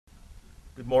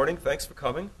Good morning. Thanks for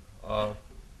coming.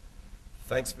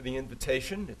 Thanks for the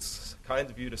invitation. It's kind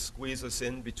of you to squeeze us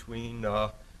in between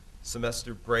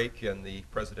semester break and the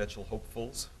presidential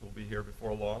hopefuls who will be here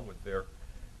before long with their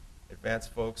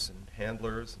advanced folks and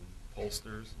handlers and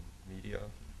pollsters and media.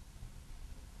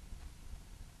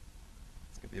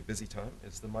 It's going to be a busy time.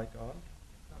 Is the mic on?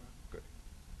 Good.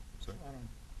 Sorry?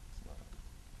 It's not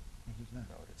on. He's not.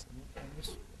 No, it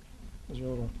isn't. There's a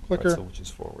little clicker. Right, so which is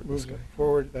forward? Moves This it guy.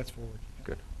 forward. That's forward.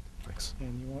 Good. Thanks.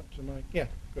 And you want the mic? Yeah,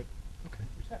 good.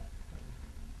 Okay.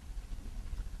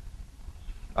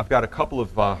 I've got a couple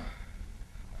of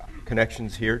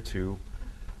connections here to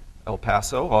El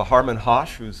Paso. Harmon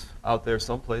Hosh, who's out there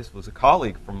someplace, was a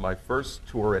colleague from my first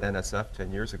tour at NSF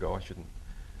 10 years ago. I shouldn't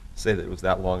say that it was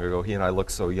that long ago. He and I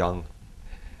look so young.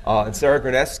 And Sarah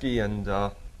Graneski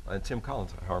and Tim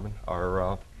Collins, hi Harmon,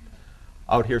 are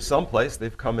out here someplace.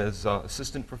 They've come as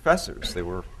assistant professors. They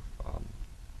were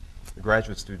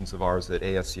graduate students of ours at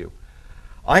ASU.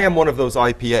 I am one of those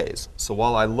IPAs, so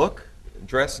while I look,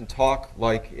 dress, and talk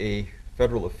like a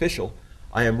federal official,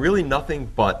 I am really nothing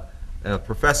but a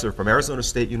professor from Arizona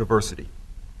State University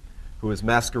who is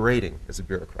masquerading as a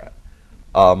bureaucrat.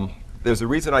 There's a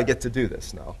reason I get to do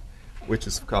this now, which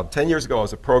is 10 years ago I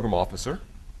was a program officer,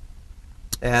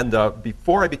 and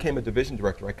before I became a division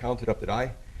director, I counted up that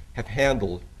I have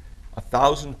handled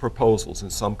 1,000 proposals in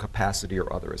some capacity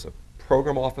or other as a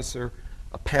program officer,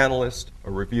 a panelist,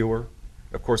 a reviewer.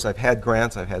 Of course, I've had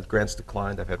grants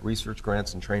declined, I've had research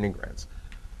grants and training grants.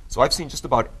 So I've seen just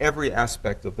about every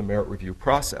aspect of the merit review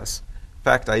process. In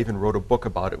fact, I even wrote a book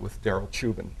about it with Daryl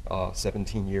Chubin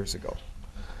 17 years ago.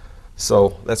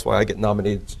 So that's why I get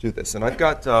nominated to do this. And I've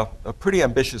got a pretty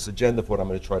ambitious agenda for what I'm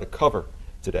going to try to cover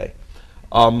today.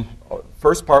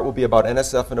 First part will be about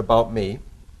NSF and about me.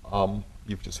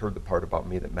 You've just heard the part about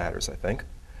me that matters, I think.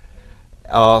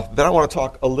 Then I want to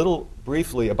talk a little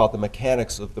briefly about the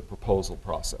mechanics of the proposal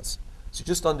process. So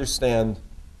just understand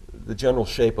the general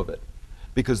shape of it,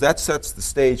 because that sets the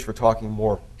stage for talking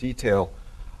more detail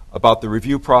about the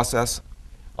review process.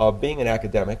 Being an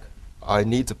academic, I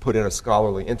need to put in a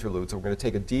scholarly interlude, so we're going to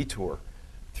take a detour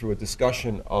through a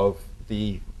discussion of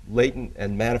the latent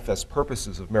and manifest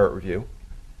purposes of merit review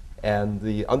and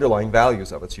the underlying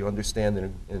values of it, so you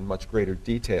understand in much greater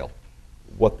detail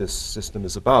what this system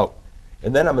is about.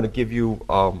 And then I'm going to give you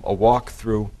a walk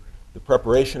through the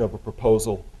preparation of a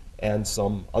proposal and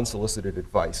some unsolicited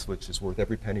advice, which is worth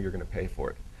every penny you're going to pay for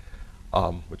it,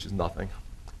 which is nothing.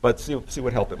 But see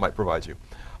what help it might provide you.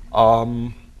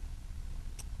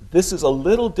 This is a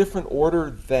little different order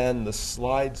than the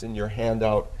slides in your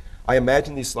handout. I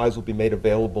imagine these slides will be made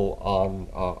available on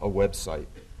a website.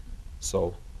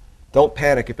 So don't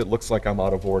panic if it looks like I'm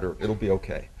out of order. It'll be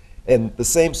okay. And the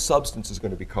same substance is going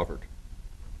to be covered.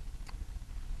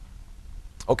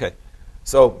 Okay,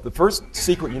 so the first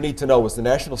secret you need to know is the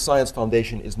National Science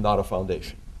Foundation is not a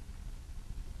foundation.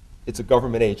 It's a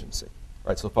government agency.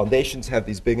 Right? So foundations have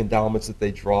these big endowments that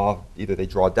they draw, either they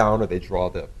draw down or they draw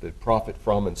the profit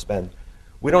from and spend.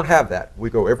 We don't have that. We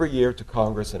go every year to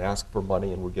Congress and ask for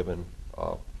money, and we're given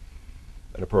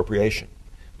an appropriation.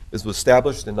 This was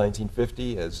established in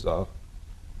 1950, as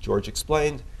George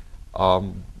explained.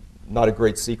 Not a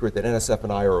great secret that NSF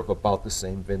and I are of about the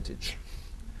same vintage.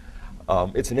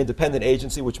 It's an independent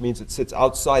agency, which means it sits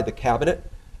outside the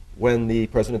cabinet. When the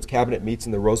president's cabinet meets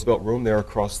in the Roosevelt Room there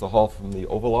across the hall from the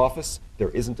Oval Office, there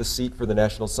isn't a seat for the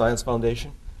National Science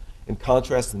Foundation. In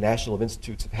contrast, the National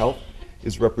Institutes of Health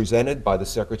is represented by the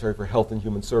Secretary for Health and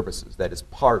Human Services. That is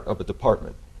part of a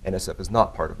department. NSF is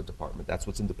not part of a department. That's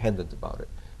what's independent about it.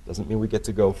 Doesn't mean we get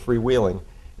to go freewheeling.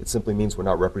 It simply means we're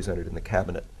not represented in the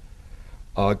cabinet.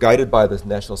 Guided by the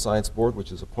National Science Board,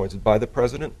 which is appointed by the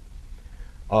president.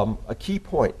 A key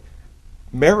point,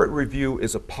 merit review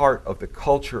is a part of the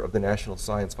culture of the National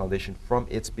Science Foundation from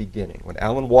its beginning. When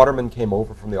Alan Waterman came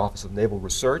over from the Office of Naval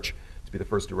Research to be the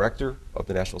first director of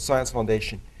the National Science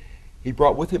Foundation, he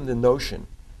brought with him the notion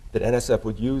that NSF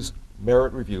would use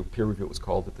merit review, peer review it was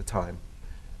called at the time,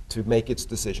 to make its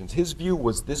decisions. His view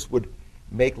was this would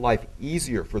make life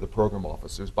easier for the program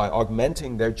officers by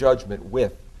augmenting their judgment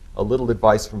with a little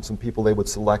advice from some people they would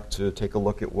select to take a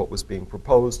look at what was being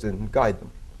proposed and guide them.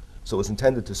 So it was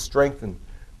intended to strengthen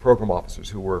program officers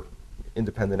who were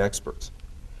independent experts.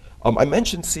 I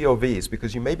mentioned COVs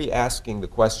because you may be asking the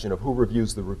question of who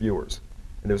reviews the reviewers.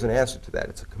 And there's an answer to that.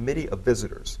 It's a committee of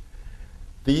visitors.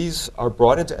 These are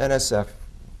brought into NSF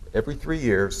every 3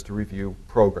 years to review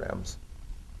programs.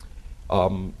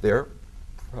 They're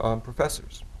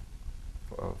professors,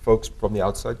 folks from the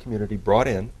outside community brought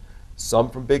in, some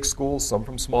from big schools, some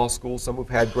from small schools, some who've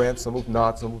had grants, some who've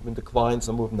not, some who've been declined,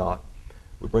 some who've not.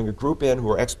 We bring a group in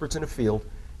who are experts in a field,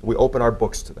 and we open our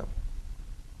books to them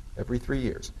every 3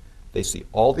 years. They see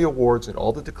all the awards and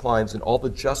all the declines and all the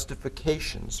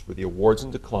justifications for the awards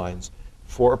and declines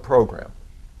for a program.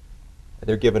 And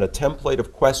they're given a template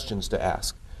of questions to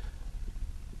ask.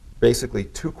 Basically,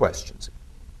 2 questions.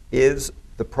 Is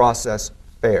the process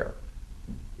fair?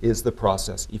 Is the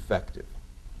process effective?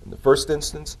 In the first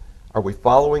instance, are we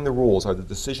following the rules? Are the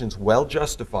decisions well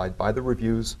justified by the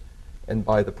reviews and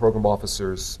by the program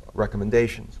officer's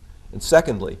recommendations? And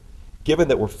secondly, given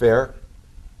that we're fair,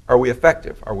 are we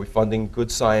effective? Are we funding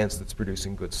good science that's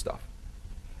producing good stuff?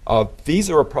 These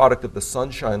are a product of the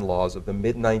sunshine laws of the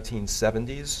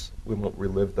mid-1970s. We won't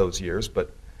relive those years,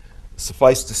 but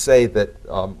suffice to say that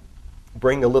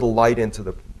bringing a little light into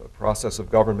the process of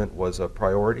government was a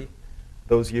priority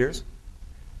those years.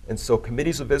 And so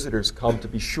committees of visitors come to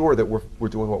be sure that we're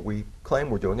doing what we claim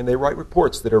we're doing, and they write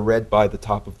reports that are read by the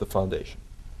top of the foundation.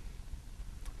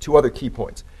 2 other key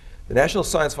points. The National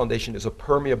Science Foundation is a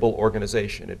permeable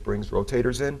organization. It brings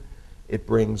rotators in, it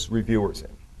brings reviewers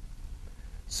in.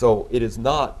 So it is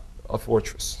not a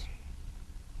fortress.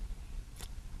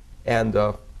 And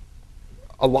a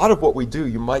lot of what we do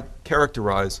you might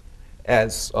characterize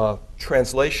as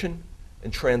translation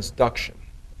and transduction.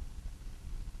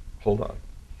 Hold on.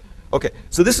 Okay,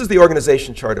 so this is the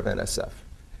organization chart of NSF.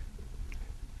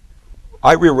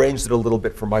 I rearranged it a little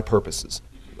bit for my purposes.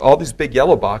 All these big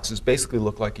yellow boxes basically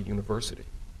look like a university,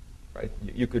 right?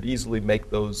 You could easily make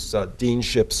those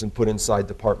deanships and put inside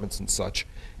departments and such.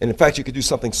 And in fact, you could do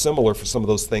something similar for some of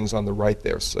those things on the right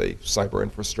there, say cyber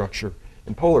infrastructure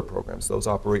and polar programs. Those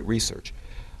operate research.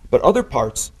 But other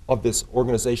parts of this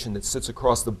organization that sits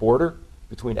across the border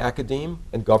between academe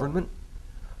and government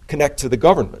connect to the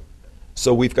government.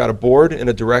 So we've got a board and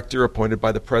a director appointed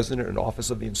by the president, an office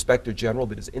of the inspector general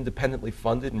that is independently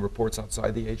funded and reports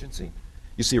outside the agency.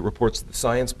 You see it reports to the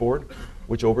science board,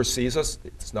 which oversees us.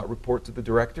 It does not report to the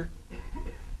director.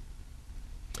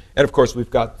 And of course, we've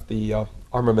got the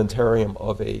armamentarium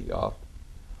of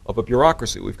a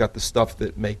bureaucracy. We've got the stuff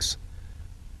that makes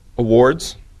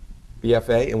awards,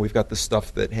 BFA, and we've got the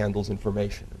stuff that handles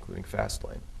information, including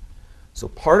FastLane. So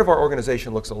part of our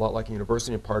organization looks a lot like a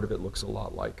university, and part of it looks a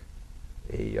lot like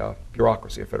a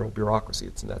bureaucracy, a federal bureaucracy.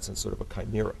 It's in that sense sort of a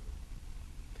chimera.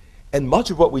 And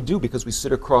much of what we do, because we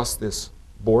sit across this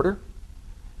border,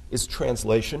 is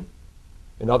translation.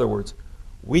 In other words,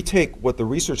 we take what the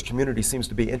research community seems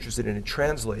to be interested in and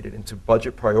translate it into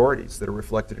budget priorities that are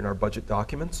reflected in our budget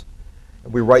documents.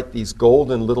 And we write these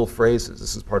golden little phrases.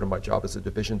 This is part of my job as a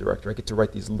division director. I get to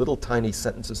write these little tiny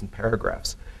sentences and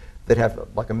paragraphs that have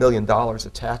like $1 million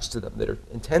attached to them that are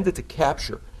intended to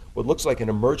capture what looks like an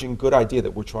emerging good idea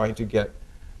that we're trying to get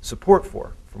support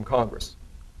for from Congress.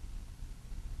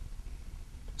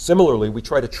 Similarly, we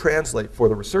try to translate for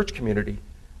the research community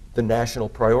the national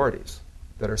priorities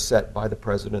that are set by the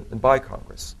president and by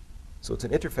Congress. So it's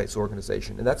an interface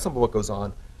organization, and that's some of what goes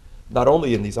on not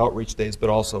only in these outreach days, but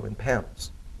also in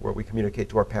panels, where we communicate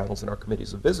to our panels and our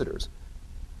committees of visitors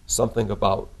something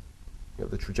about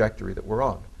the trajectory that we're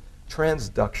on.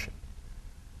 Transduction.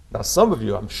 Now, some of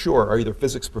you, I'm sure, are either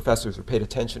physics professors or paid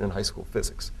attention in high school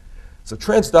physics. So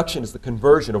transduction is the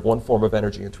conversion of one form of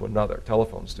energy into another.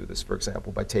 Telephones do this, for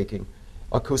example, by taking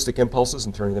acoustic impulses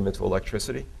and turning them into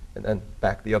electricity, and then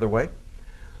back the other way.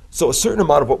 So a certain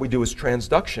amount of what we do is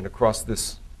transduction across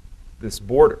this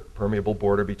border, permeable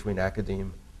border between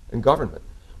academe and government,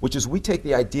 which is we take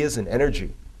the ideas and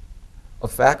energy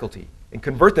of faculty and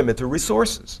convert them into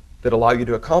resources that allow you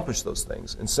to accomplish those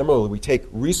things. And similarly, we take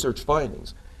research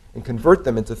findings and convert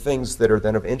them into things that are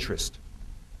then of interest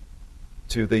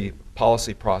to the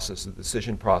policy process, the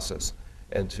decision process,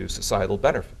 and to societal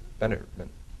betterment.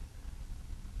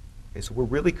 Okay, so we're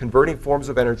really converting forms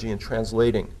of energy and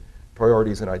translating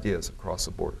priorities and ideas across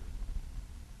the border.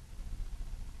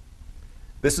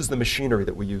 This is the machinery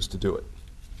that we use to do it.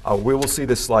 We will see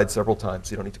this slide several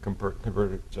times. You don't need to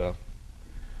convert it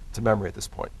to memory at this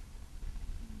point.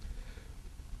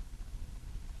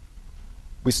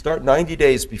 We start 90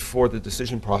 days before the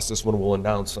decision process when we'll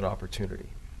announce an opportunity.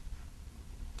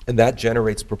 And that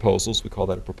generates proposals. We call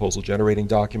that a proposal generating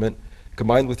document.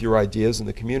 Combined with your ideas in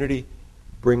the community,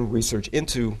 bring research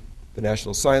into the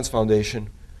National Science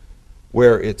Foundation,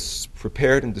 where it's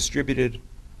prepared and distributed,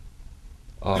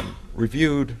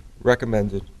 reviewed,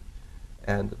 recommended,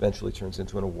 and eventually turns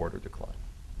into an award or decline.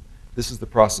 This is the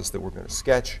process that we're going to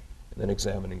sketch and then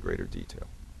examine in greater detail.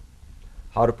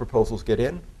 How do proposals get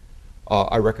in?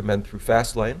 I recommend through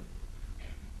FastLane.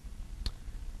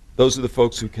 Those are the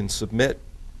folks who can submit.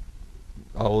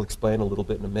 I'll explain a little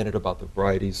bit in a minute about the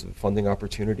varieties of funding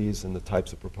opportunities and the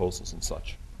types of proposals and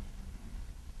such.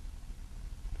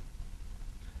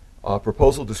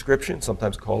 Proposal description,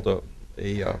 sometimes called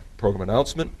a program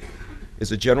announcement,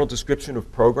 is a general description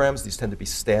of programs. These tend to be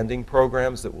standing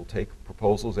programs that will take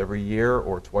proposals every year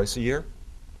or twice a year.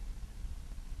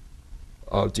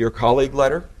 Dear colleague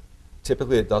letter,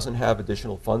 typically it doesn't have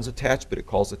additional funds attached, but it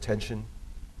calls attention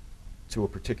to a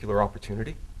particular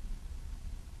opportunity.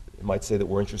 It might say that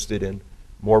we're interested in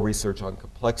more research on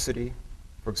complexity,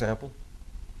 for example.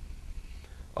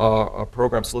 A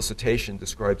program solicitation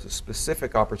describes a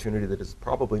specific opportunity that is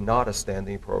probably not a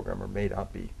standing program or may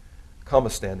not become a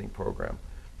standing program.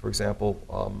 For example,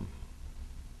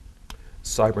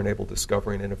 cyber-enabled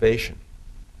discovery and innovation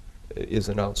is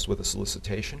announced with a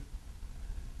solicitation,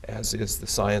 as is the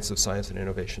science of science and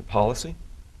innovation policy.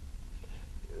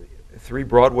 3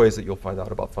 broad ways that you'll find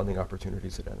out about funding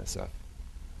opportunities at NSF.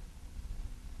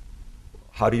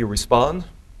 How do you respond?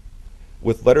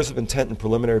 With letters of intent and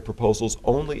preliminary proposals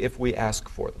only if we ask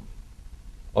for them.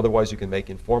 Otherwise, you can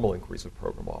make informal inquiries of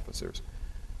program officers.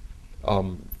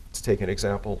 To take an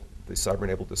example, the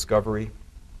cyber-enabled discovery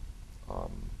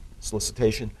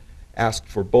solicitation asked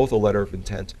for both a letter of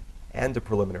intent and a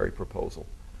preliminary proposal.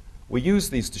 We use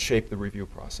these to shape the review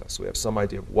process. We have some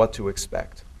idea of what to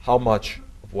expect, how much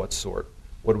of what sort,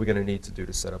 what are we going to need to do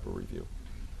to set up a review.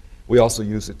 We also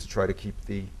use it to try to keep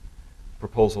the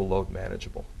proposal load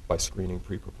manageable by screening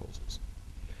pre-proposals.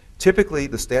 Typically,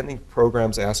 the standing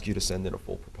programs ask you to send in a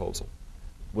full proposal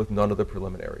with none of the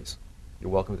preliminaries.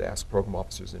 You're welcome to ask program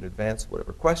officers in advance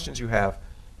whatever questions you have,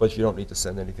 but you don't need to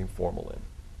send anything formal in.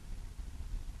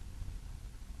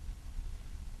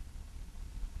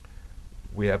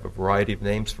 We have a variety of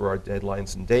names for our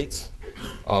deadlines and dates.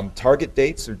 Target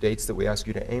dates are dates that we ask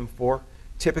you to aim for.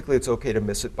 Typically, it's okay to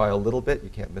miss it by a little bit. You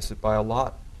can't miss it by a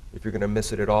lot. If you're going to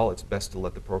miss it at all, it's best to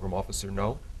let the program officer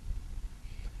know.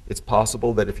 It's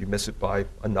possible that if you miss it by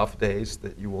enough days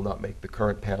that you will not make the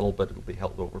current panel, but it'll be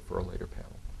held over for a later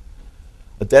panel.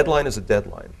 A deadline is a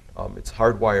deadline. It's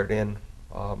hardwired in.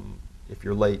 If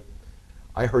you're late,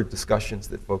 I heard discussions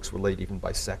that folks were late even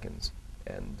by seconds.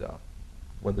 And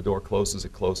when the door closes,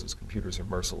 it closes. Computers are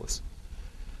merciless.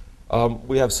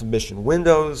 We have submission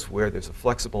windows where there's a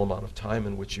flexible amount of time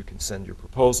in which you can send your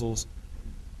proposals.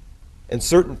 And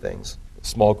certain things,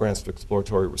 small grants for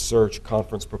exploratory research,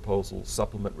 conference proposals,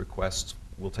 supplement requests,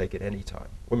 we'll take at any time.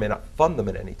 We may not fund them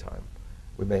at any time.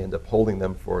 We may end up holding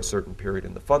them for a certain period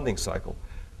in the funding cycle,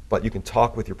 but you can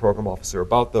talk with your program officer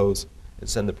about those and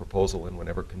send the proposal in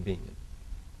whenever convenient.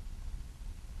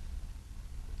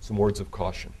 Some words of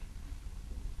caution.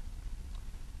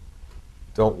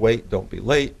 Don't wait, don't be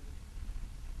late.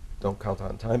 Don't count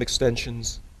on time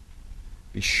extensions.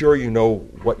 Be sure you know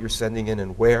what you're sending in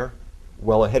and where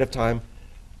well ahead of time.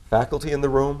 Faculty in the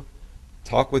room,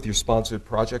 talk with your sponsored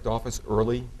project office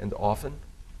early and often.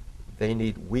 They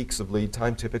need weeks of lead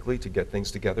time typically to get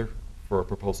things together for a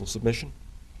proposal submission.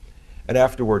 And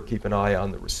afterward, keep an eye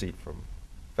on the receipt from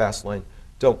Fastlane.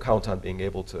 Don't count on being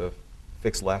able to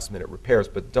fix last-minute repairs,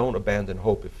 but don't abandon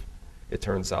hope if it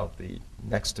turns out the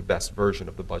next to best version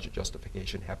of the budget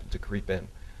justification happened to creep in.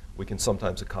 We can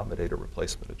sometimes accommodate a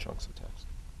replacement of chunks of text.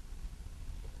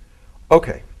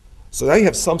 Okay. So now you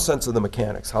have some sense of the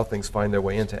mechanics, how things find their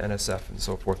way into NSF and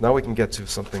so forth. Now we can get to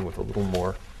something with a little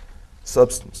more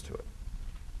substance to it.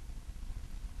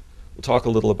 We'll talk a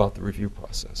little about the review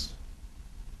process.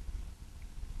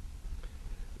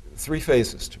 3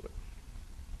 phases to it.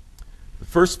 The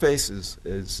first phase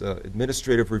is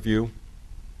administrative review,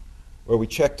 where we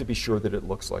check to be sure that it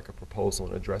looks like a proposal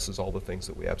and addresses all the things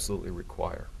that we absolutely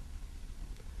require.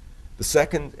 The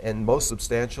second and most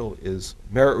substantial is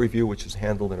merit review, which is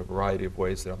handled in a variety of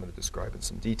ways that I'm going to describe in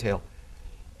some detail.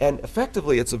 And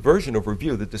effectively, it's a version of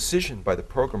review. The decision by the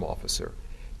program officer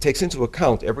takes into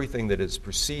account everything that is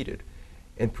preceded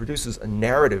and produces a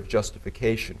narrative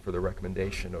justification for the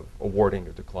recommendation of awarding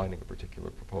or declining a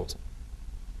particular proposal.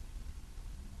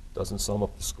 It doesn't sum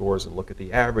up the scores and look at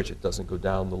the average. It doesn't go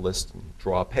down the list and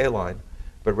draw a pay line,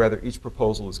 but rather each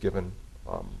proposal is given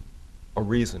a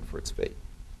reason for its fate.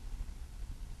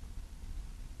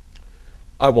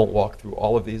 I won't walk through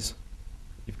all of these.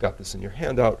 You've got this in your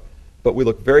handout. But we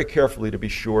look very carefully to be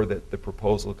sure that the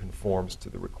proposal conforms to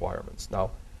the requirements.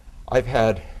 Now, I've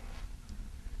had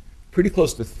pretty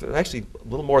close to, actually a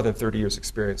little more than 30 years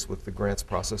experience with the grants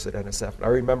process at NSF. And I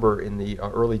remember in the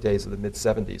early days of the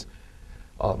mid-'70s,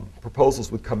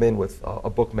 proposals would come in with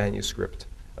a book manuscript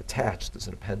attached as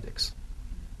an appendix.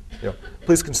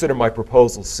 Please consider my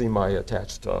proposals, see my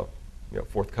attached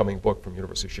forthcoming book from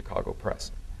University of Chicago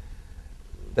Press.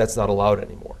 That's not allowed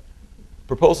anymore.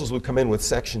 Proposals would come in with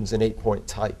sections in 8-point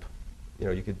type.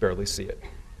 You could barely see it.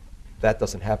 That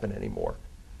doesn't happen anymore.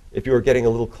 If you were getting a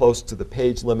little close to the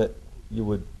page limit, you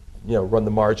would run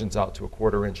the margins out to a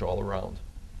 1/4 inch all around.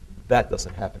 That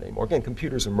doesn't happen anymore. Again,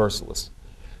 computers are merciless.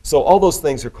 So all those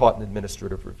things are caught in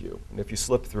administrative review. And if you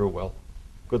slip through, well,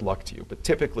 good luck to you. But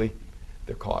typically,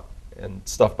 they're caught, and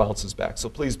stuff bounces back. So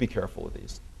please be careful of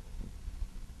these.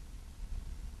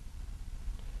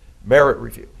 Merit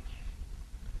review.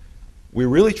 We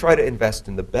really try to invest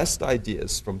in the best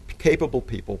ideas from capable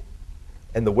people,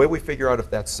 and the way we figure out if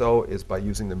that's so is by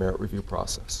using the merit review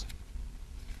process.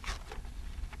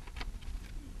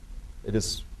 It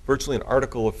is virtually an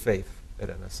article of faith at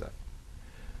NSF.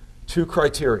 2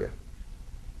 criteria.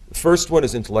 The first one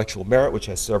is intellectual merit, which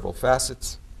has several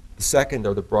facets. The second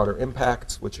are the broader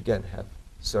impacts, which again have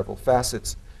several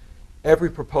facets. Every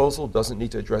proposal doesn't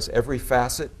need to address every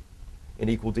facet in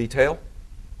equal detail.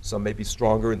 Some may be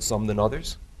stronger in some than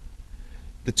others.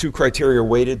 The 2 criteria are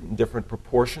weighted in different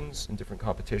proportions in different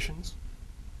competitions.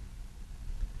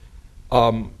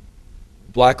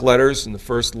 Black letters in the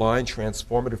first line,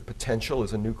 transformative potential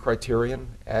is a new criterion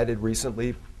added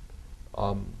recently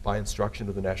by instruction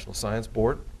of the National Science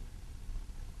Board.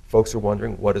 Folks are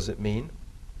wondering, what does it mean?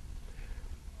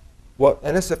 What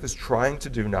NSF is trying to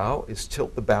do now is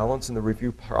tilt the balance in the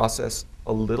review process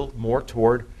a little more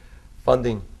toward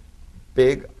funding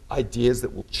big ideas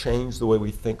that will change the way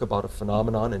we think about a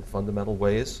phenomenon in fundamental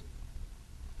ways.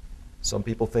 Some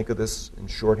people think of this in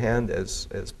shorthand as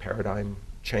paradigm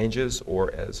changes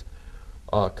or as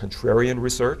contrarian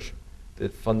research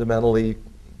that fundamentally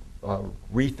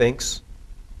rethinks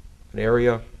an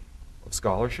area of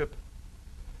scholarship.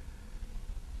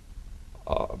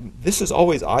 This has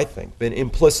always, I think, been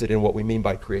implicit in what we mean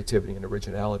by creativity and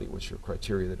originality, which are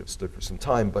criteria that have stood for some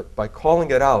time. But by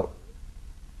calling it out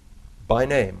by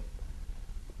name,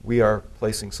 we are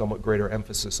placing somewhat greater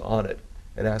emphasis on it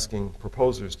and asking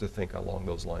proposers to think along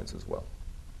those lines as well.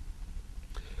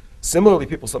 Similarly,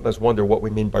 people sometimes wonder what we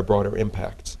mean by broader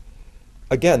impacts.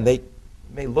 Again, they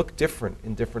may look different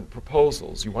in different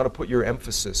proposals. You want to put your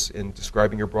emphasis in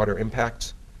describing your broader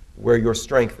impacts where your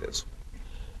strength is.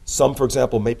 Some, for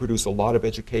example, may produce a lot of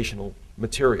educational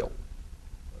material,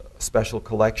 a special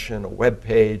collection, a web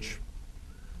page.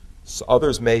 So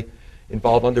others may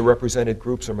involve underrepresented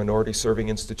groups or minority-serving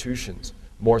institutions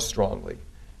more strongly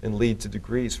and lead to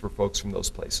degrees for folks from those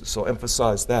places. So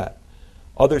emphasize that.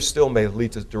 Others still may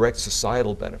lead to direct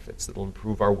societal benefits that will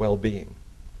improve our well-being.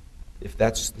 If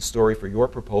that's the story for your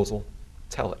proposal,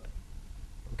 tell it.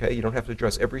 Okay? You don't have to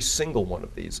address every single one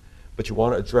of these, but you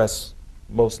want to address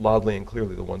most loudly and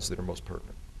clearly the ones that are most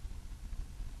pertinent.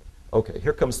 Okay,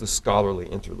 here comes the scholarly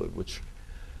interlude, which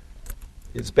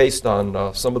is based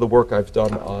on some of the work I've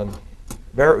done on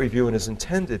merit review and is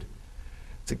intended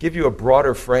to give you a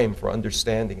broader frame for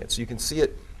understanding it. So you can see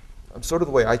it, sort of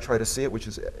the way I try to see it, which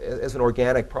is as an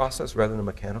organic process rather than a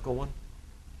mechanical one.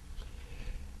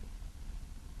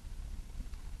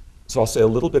 So I'll say a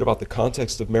little bit about the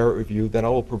context of merit review, then I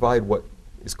will provide what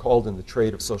is called in the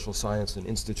trade of social science an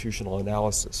institutional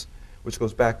analysis, which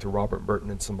goes back to Robert Merton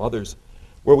and some others,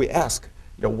 where we ask,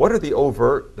 what are the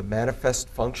overt, the manifest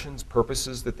functions,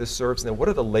 purposes that this serves, and then what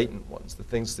are the latent ones, the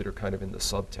things that are kind of in the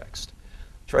subtext?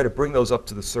 Try to bring those up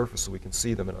to the surface so we can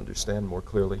see them and understand more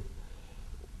clearly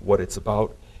what it's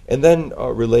about. And then,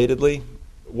 relatedly,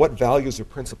 what values or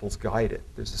principles guide it?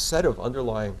 There's a set of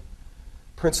underlying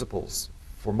principles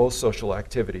for most social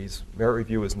activities. Merit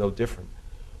review is no different.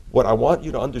 What I want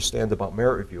you to understand about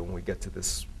merit review when we get to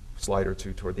this slide or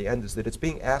two toward the end is that it's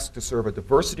being asked to serve a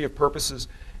diversity of purposes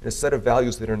and a set of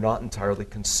values that are not entirely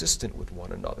consistent with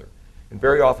one another. And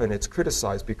very often it's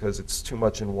criticized because it's too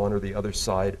much in one or the other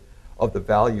side of the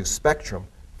value spectrum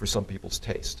for some people's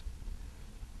taste.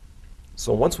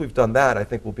 So once we've done that, I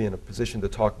think we'll be in a position to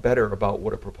talk better about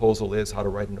what a proposal is, how to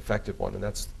write an effective one, and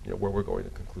that's where we're going to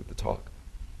conclude the talk.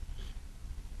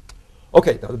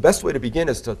 Okay, now the best way to begin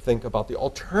is to think about the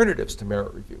alternatives to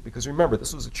merit review, because remember,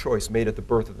 this was a choice made at the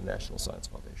birth of the National Science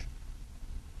Foundation.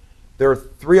 There are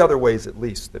 3 other ways, at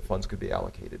least, that funds could be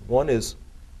allocated. One is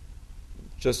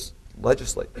just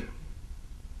legislate.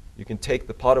 You can take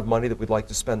the pot of money that we'd like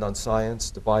to spend on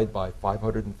science, divide by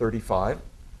 535,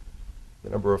 the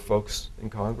number of folks in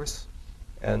Congress,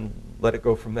 and let it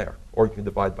go from there. Or you can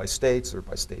divide by states, or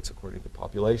by states according to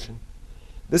population.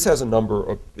 This has a number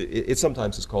of, it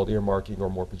sometimes is called earmarking or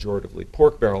more pejoratively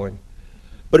pork barreling,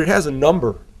 but it has a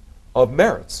number of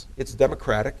merits. It's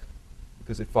democratic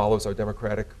because it follows our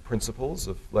democratic principles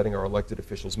of letting our elected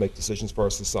officials make decisions for our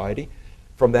society.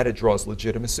 From that it draws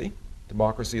legitimacy.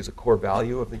 Democracy is a core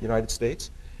value of the United States,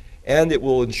 and it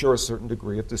will ensure a certain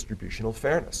degree of distributional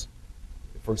fairness.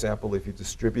 For example, if you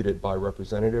distribute it by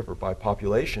representative or by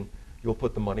population, you'll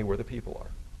put the money where the people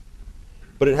are.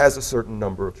 But it has a certain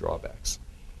number of drawbacks.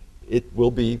 it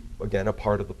will be, again, a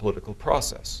part of the political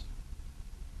process,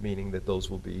 meaning that those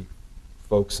will be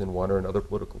folks in one or another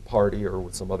political party or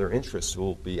with some other interests who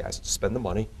will be asked to spend the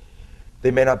money.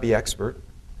 They may not be expert.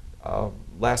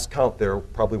 Last count, there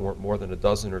probably weren't more than a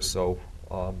dozen or so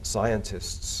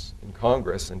scientists in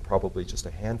Congress and probably just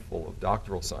a handful of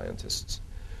doctoral scientists.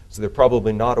 So they're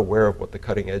probably not aware of what the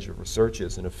cutting edge of research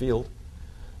is in a field.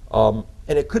 And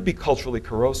it could be culturally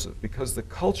corrosive because the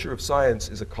culture of science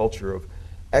is a culture of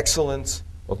excellence,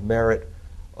 of merit,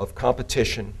 of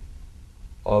competition,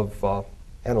 of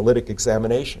analytic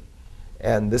examination.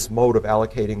 And this mode of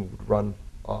allocating would run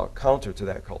counter to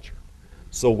that culture.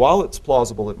 So while it's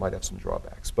plausible, it might have some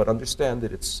drawbacks, but understand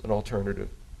that it's an alternative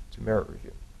to merit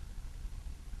review.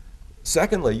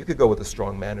 Secondly, you could go with a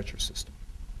strong manager system,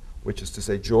 which is to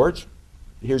say, George,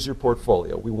 here's your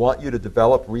portfolio. We want you to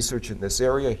develop research in this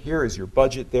area. Here is your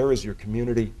budget. There is your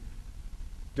community.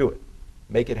 Do it.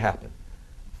 Make it happen.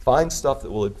 Find stuff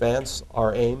that will advance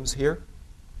our aims here.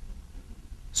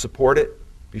 Support it.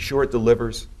 Be sure it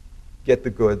delivers. Get the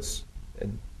goods,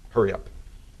 and hurry up.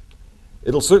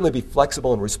 It'll certainly be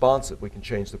flexible and responsive. We can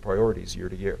change the priorities year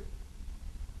to year.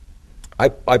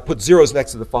 I put zeros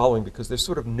next to the following because they're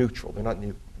sort of neutral. They're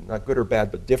not good or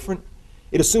bad, but different.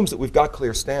 It assumes that we've got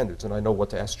clear standards, and I know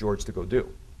what to ask George to go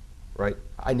do, right?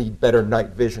 I need better night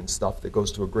vision stuff that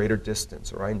goes to a greater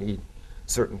distance, or I need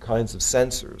certain kinds of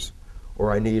sensors,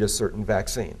 or I need a certain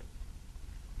vaccine.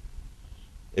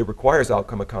 It requires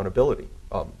outcome accountability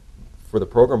for the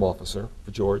program officer,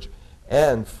 for George,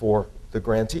 and for the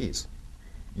grantees.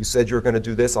 You said you're going to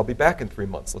do this. I'll be back in 3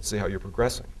 months. Let's see how you're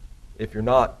progressing. If you're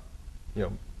not,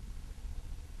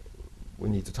 we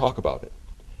need to talk about it.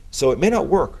 So it may not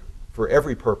work for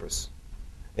every purpose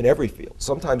in every field.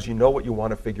 Sometimes you know what you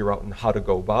want to figure out and how to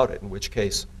go about it, in which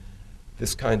case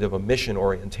this kind of a mission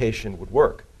orientation would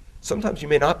work. Sometimes you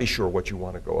may not be sure what you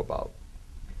want to go about,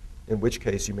 in which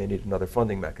case you may need another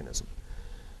funding mechanism.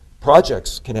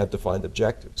 Projects can have defined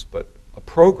objectives, but a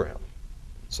program,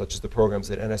 such as the programs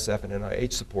that NSF and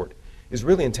NIH support, is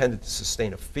really intended to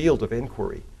sustain a field of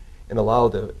inquiry and allow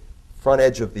the front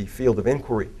edge of the field of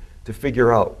inquiry to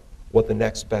figure out what the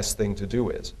next best thing to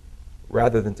do is,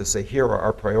 rather than to say, here are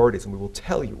our priorities, and we will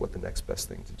tell you what the next best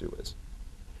thing to do is.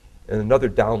 And another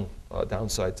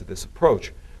downside to this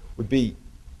approach would be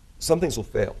some things will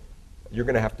fail. You're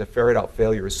going to have to ferret out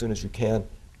failure as soon as you can,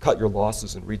 cut your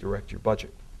losses, and redirect your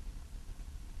budget.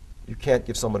 You can't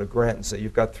give someone a grant and say,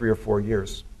 you've got 3 or 4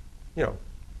 years.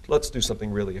 Let's do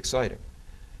something really exciting.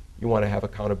 You want to have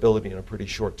accountability in a pretty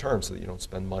short term so that you don't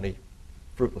spend money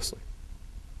fruitlessly.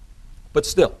 But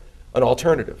still, an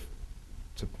alternative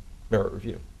to merit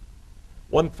review.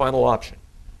 One final option.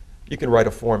 You can write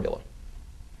a formula.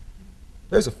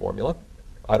 There's a formula.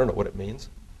 I don't know what it means.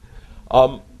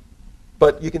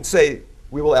 But you can say,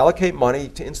 we will allocate money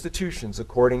to institutions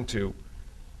according to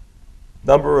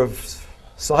number of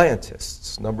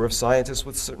scientists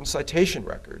with certain citation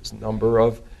records, number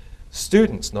of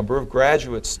students, number of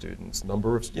graduate students,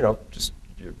 number of, just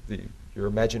your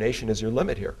imagination is your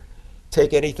limit here.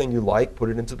 Take anything you like, put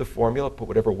it into the formula, put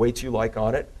whatever weights you like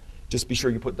on it. Just be sure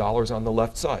you put dollars on the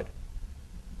left side.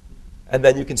 And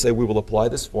then you can say, we will apply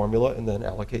this formula and then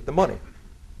allocate the money.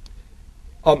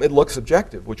 It looks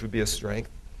objective, which would be a strength.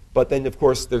 But then, of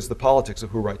course, there's the politics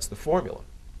of who writes the formula.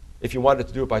 If you wanted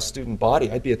to do it by student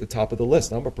body, I'd be at the top of the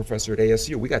list. I'm a professor at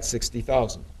ASU. We got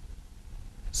 60,000.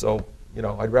 So,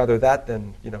 I'd rather that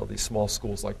than, these small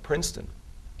schools like Princeton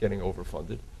getting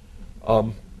overfunded.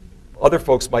 Other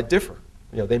folks might differ.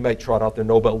 They might trot out their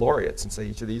Nobel laureates and say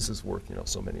each of these is worth,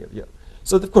 so many of you.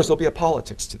 So, of course, there'll be a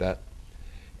politics to that.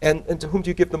 And to whom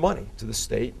do you give the money? To the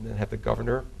state and then have the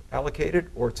governor allocate it,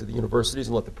 or to the universities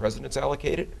and let the presidents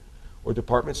allocate it, or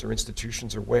departments or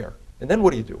institutions, or where? And then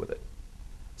what do you do with it?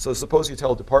 So suppose you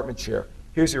tell a department chair,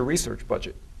 here's your research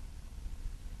budget.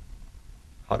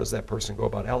 How does that person go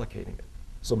about allocating it?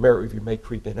 So merit review may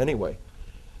creep in anyway.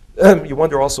 You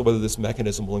wonder also whether this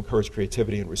mechanism will encourage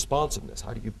creativity and responsiveness.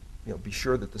 How do you, be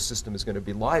sure that the system is going to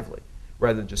be lively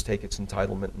rather than just take its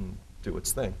entitlement and do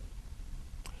its thing?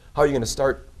 How are you going to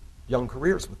start young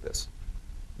careers with this?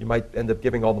 You might end up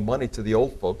giving all the money to the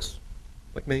old folks,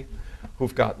 like me,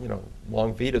 who've got,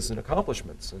 long vitas and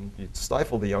accomplishments, and you'd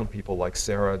stifle the young people like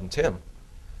Sarah and Tim.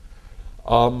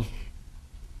 And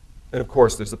of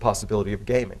course, there's the possibility of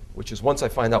gaming, which is once I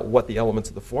find out what the elements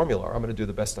of the formula are, I'm going to do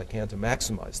the best I can to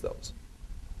maximize those.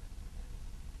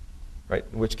 Right?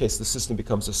 In which case, the system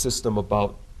becomes a system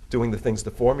about doing the things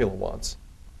the formula wants.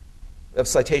 Of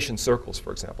citation circles,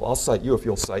 for example. I'll cite you if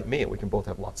you'll cite me, and we can both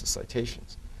have lots of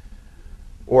citations.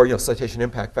 Or, citation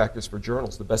impact factors for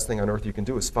journals. The best thing on earth you can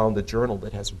do is found a journal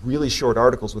that has really short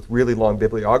articles with really long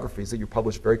bibliographies that you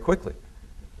publish very quickly.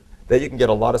 Then you can get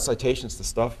a lot of citations to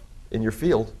stuff in your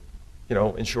field,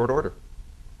 in short order.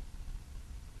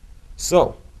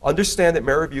 So, understand that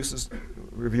merit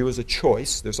review is a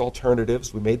choice. There's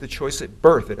alternatives. We made the choice at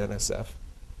birth at NSF.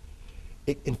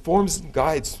 It informs and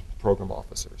guides program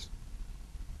officers.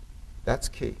 That's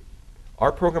key.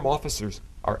 Our program officers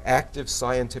are active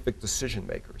scientific decision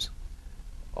makers.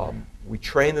 We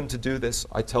train them to do this.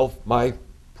 I tell my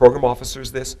program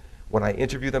officers this when I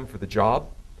interview them for the job.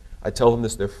 I tell them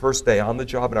this their first day on the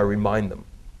job, and I remind them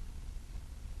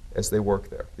as they work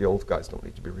there. The old guys don't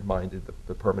need to be reminded,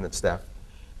 the permanent staff.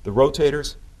 The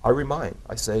rotators, I remind.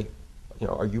 I say,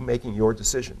 are you making your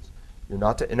decisions? You're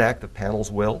not to enact the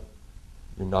panel's will.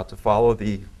 You're not to follow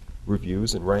the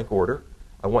reviews in rank order.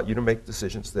 I want you to make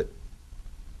decisions that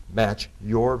match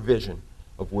your vision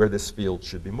of where this field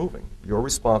should be moving. You're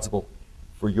responsible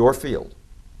for your field.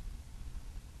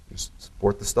 You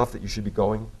support the stuff that you should be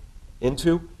going into.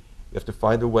 You have to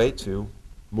find a way to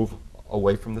move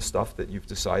away from the stuff that you've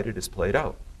decided is played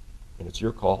out. And it's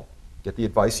your call. Get the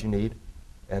advice you need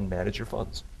and manage your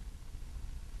funds.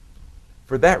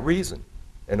 For that reason,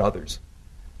 and others,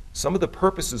 some of the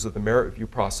purposes of the merit review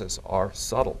process are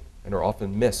subtle and are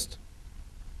often missed.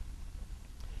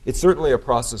 It's certainly a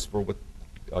process for what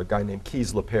a guy named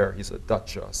Kees Lapere, he's a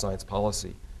Dutch science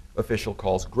policy official,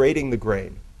 calls grading the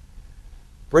grain.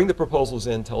 Bring the proposals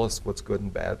in, tell us what's good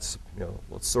and bad.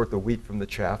 Let's sort the wheat from the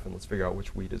chaff and let's figure out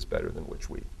which wheat is better than which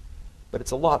wheat. But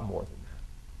it's a lot more than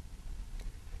that.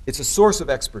 It's a source of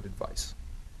expert advice.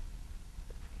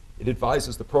 It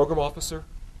advises the program officer,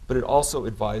 but it also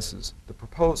advises the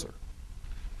proposer.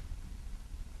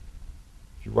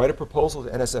 If you write a proposal to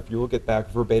NSF, you will get back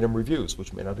verbatim reviews,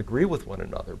 which may not agree with one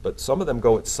another, but some of them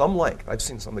go at some length. I've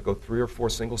seen some that go 3 or 4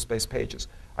 single-space pages.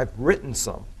 I've written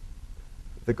some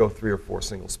that go 3 or 4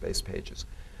 single-space pages.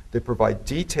 They provide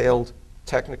detailed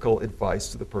technical advice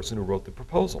to the person who wrote the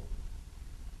proposal.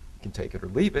 You can take it or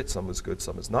leave it. Some is good,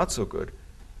 some is not so good,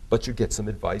 but you get some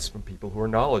advice from people who are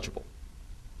knowledgeable.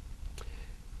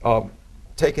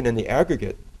 Taken in the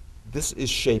aggregate, this is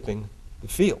shaping the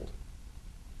field.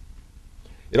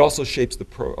 It also shapes the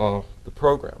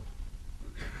program,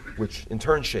 which in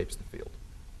turn shapes the field.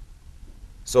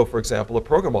 So, for example, a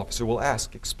program officer will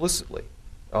ask explicitly,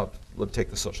 let's take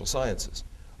the social sciences,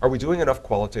 are we doing enough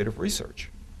qualitative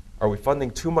research? Are we funding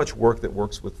too much work that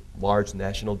works with large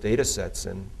national data sets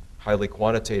and highly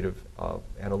quantitative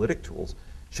analytic tools?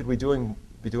 Should we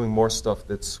be doing more stuff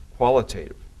that's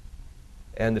qualitative?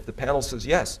 And if the panel says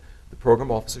yes, the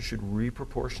program officer should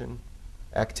reproportion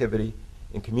activity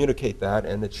and communicate that,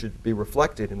 and it should be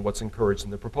reflected in what's encouraged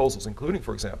in the proposals, including,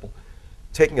 for example,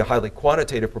 taking a highly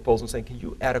quantitative proposal and saying, can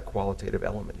you add a qualitative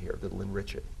element here that'll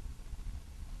enrich it?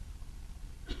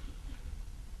 My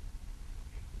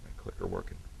clicker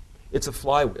working. It's a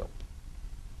flywheel.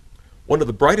 One of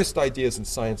the brightest ideas in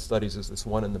science studies is this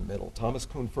one in the middle. Thomas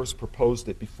Kuhn first proposed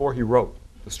it before he wrote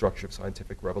The Structure of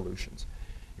Scientific Revolutions.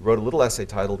 He wrote a little essay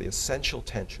titled The Essential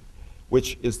Tension,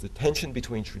 which is the tension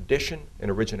between tradition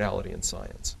and originality in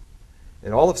science.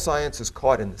 And all of science is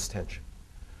caught in this tension.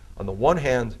 On the one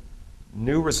hand,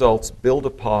 new results build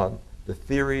upon the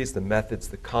theories, the methods,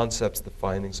 the concepts, the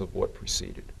findings of what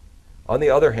preceded. On the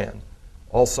other hand,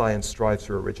 all science strives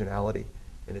for originality,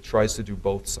 and it tries to do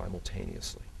both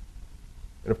simultaneously.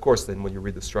 And of course, then when you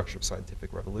read The Structure of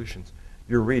Scientific Revolutions,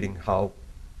 you're reading how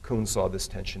Kuhn saw this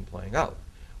tension playing out,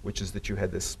 which is that you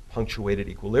had this punctuated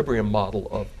equilibrium model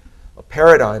of a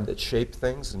paradigm that shaped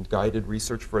things and guided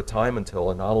research for a time until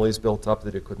anomalies built up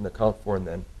that it couldn't account for, and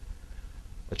then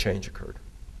a change occurred.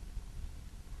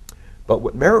 But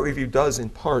what merit review does in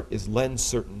part is lend a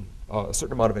certain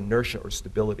amount of inertia or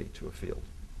stability to a field.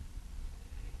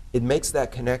 It makes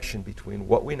that connection between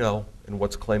what we know and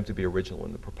what's claimed to be original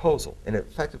in the proposal, and it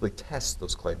effectively tests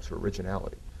those claims for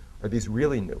originality. Are these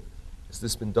really new? Has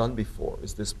this been done before?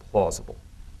 Is this plausible?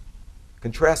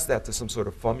 Contrast that to some sort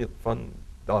of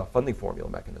funding formula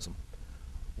mechanism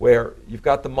where you've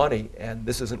got the money and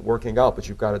this isn't working out, but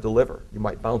you've got to deliver. You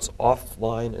might bounce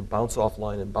offline and bounce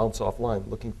offline and bounce offline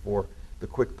looking for the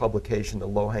quick publication, the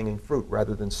low-hanging fruit,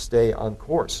 rather than stay on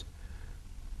course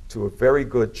to a very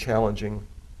good, challenging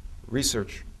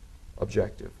research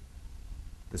objective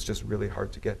that's just really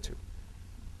hard to get to.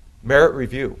 Merit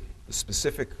review, the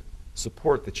specific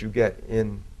support that you get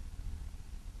in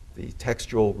the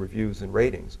textual reviews and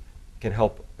ratings, can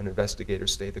help an investigator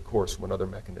stay the course when other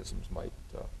mechanisms might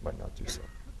not do so.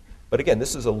 But again,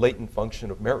 this is a latent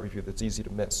function of merit review that's easy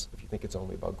to miss if you think it's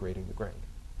only about grading the grain.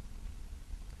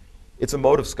 It's a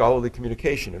mode of scholarly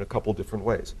communication in a couple different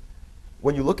ways.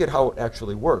 When you look at how it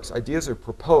actually works, ideas are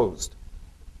proposed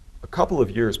a couple of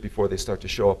years before they start to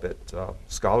show up at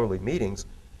scholarly meetings,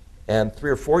 and 3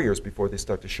 or 4 years before they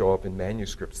start to show up in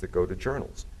manuscripts that go to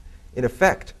journals. In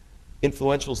effect,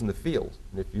 influentials in the field,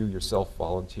 and if you yourself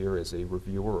volunteer as a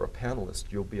reviewer or a panelist,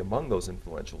 you'll be among those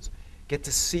influentials, get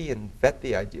to see and vet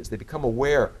the ideas. They become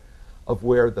aware of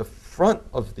where the front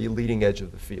of the leading edge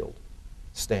of the field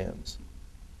stands.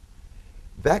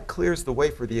 That clears the way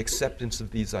for the acceptance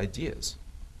of these ideas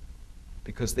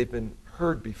because they've been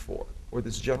heard before, or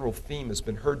this general theme has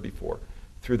been heard before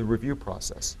through the review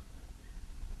process.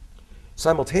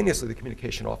 Simultaneously, the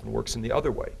communication often works in the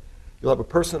other way. You'll have a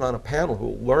person on a panel who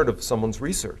will learn of someone's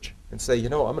research and say, you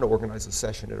know, I'm going to organize a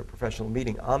session at a professional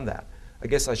meeting on that. I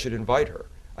guess I should invite her.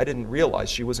 I didn't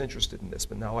realize she was interested in this,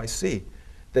 but now I see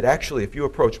that actually if you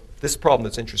approach this problem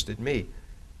that's interested me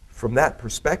from that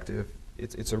perspective,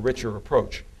 it's a richer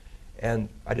approach. And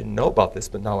I didn't know about this,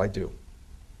 but now I do.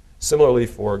 Similarly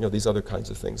for these other kinds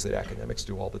of things that academics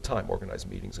do all the time, organize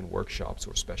meetings and workshops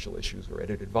or special issues or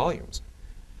edited volumes.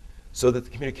 So that the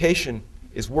communication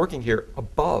is working here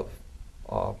above,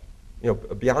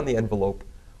 beyond the envelope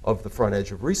of the front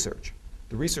edge of research.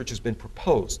 The research has been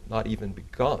proposed, not even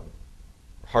begun,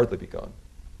 hardly begun,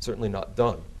 certainly not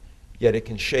done. Yet it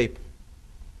can shape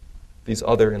these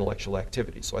other intellectual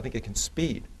activities. So I think it can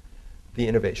speed the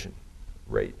innovation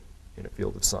rate in a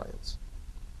field of science.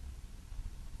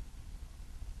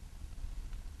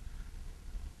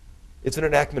 It's an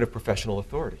enactment of professional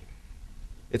authority.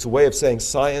 It's a way of saying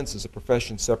science is a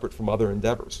profession separate from other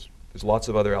endeavors. There's lots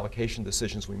of other allocation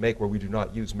decisions we make where we do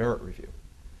not use merit review.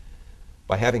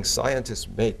 By having scientists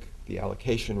make the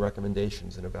allocation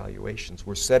recommendations and evaluations,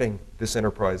 we're setting this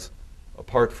enterprise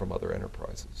apart from other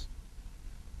enterprises.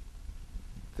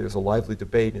 There's a lively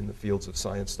debate in the fields of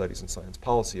science studies and science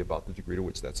policy about the degree to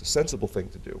which that's a sensible thing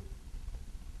to do.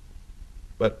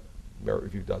 But merit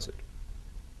review does it.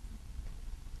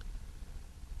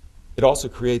 It also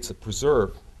creates a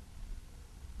preserve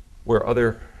where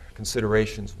other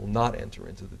considerations will not enter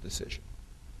into the decision.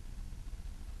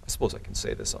 I suppose I can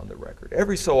say this on the record.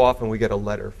 Every so often we get a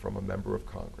letter from a member of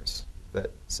Congress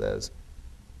that says,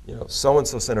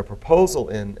 so-and-so sent a proposal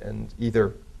in and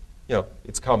either,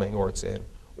 it's coming or it's in.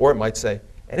 Or it might say,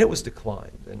 and it was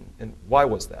declined. And why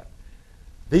was that?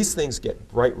 These things get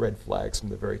bright red flags from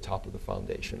the very top of the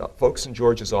foundation. Folks in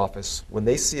George's office, when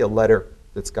they see a letter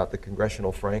that's got the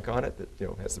Congressional frank on it,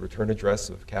 that has the return address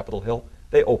of Capitol Hill,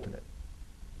 they open it.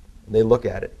 And they look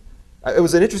at it. It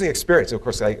was an interesting experience. Of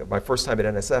course, my first time at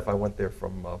NSF, I went there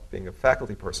from being a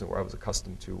faculty person where I was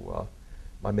accustomed to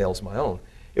my mail's my own.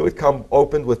 It would come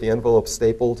opened with the envelope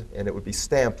stapled, and it would be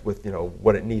stamped with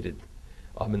what it needed.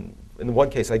 In one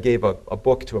case, I gave a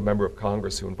book to a member of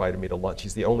Congress who invited me to lunch.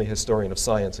 He's the only historian of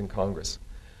science in Congress.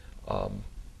 And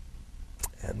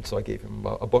so I gave him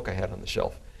a book I had on the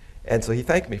shelf. And so he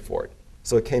thanked me for it.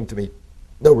 So it came to me,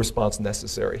 no response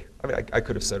necessary. I mean, I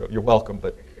could have said, oh, you're welcome,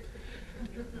 but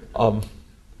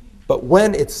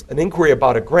when it's an inquiry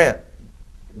about a grant,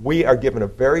 we are given a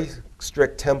very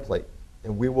strict template,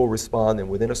 and we will respond and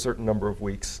within a certain number of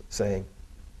weeks saying,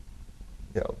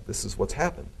 this is what's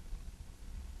happened.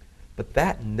 But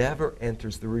that never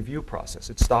enters the review process.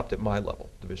 It stopped at my level,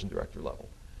 division director level.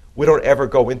 We don't ever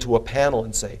go into a panel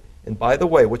and say, and by the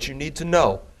way, what you need to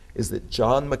know is that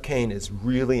John McCain is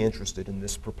really interested in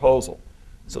this proposal.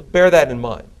 So bear that in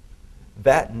mind.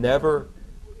 That never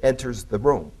enters the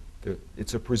room.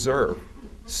 It's a preserve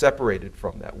separated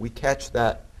from that. We catch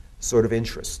that sort of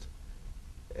interest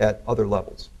at other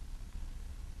levels.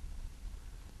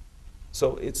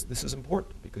 So this is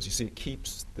important because you see it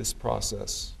keeps this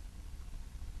process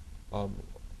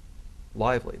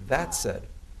lively. That said,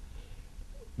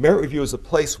 merit review is a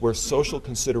place where social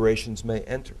considerations may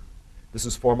enter. This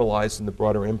is formalized in the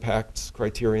broader impacts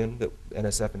criterion that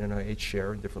NSF and NIH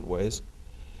share in different ways.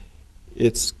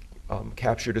 It's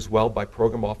captured as well by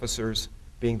program officers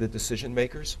being the decision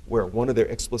makers, where one of their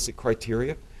explicit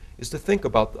criteria is to think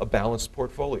about a balanced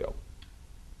portfolio.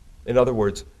 In other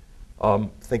words,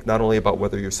 think not only about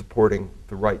whether you're supporting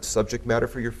the right subject matter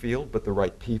for your field, but the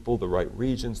right people, the right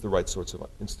regions, the right sorts of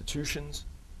institutions.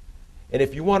 And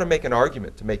if you want to make an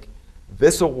argument to make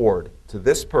this award to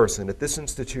this person at this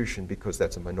institution because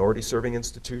that's a minority-serving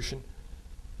institution,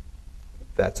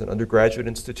 that's an undergraduate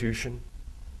institution,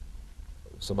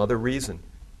 some other reason,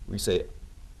 we say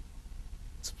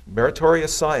it's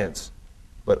meritorious science,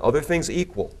 but other things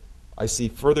equal, I see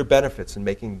further benefits in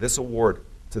making this award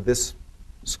to this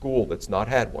school that's not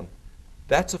had one.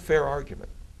 That's a fair argument.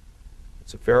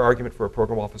 It's a fair argument for a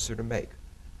program officer to make.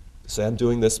 To say, I'm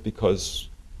doing this because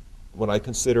when I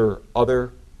consider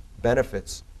other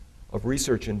benefits of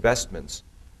research investments,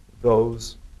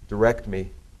 those direct me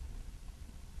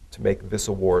to make this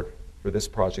award for this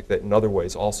project that in other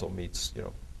ways also meets,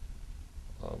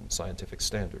 scientific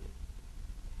standard.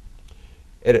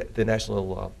 At the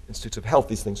National Institutes of Health,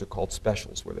 these things are called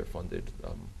specials, where they're funded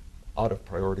out of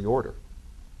priority order.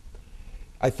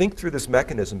 I think through this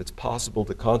mechanism, it's possible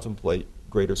to contemplate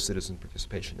greater citizen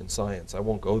participation in science. I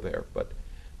won't go there, but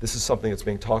this is something that's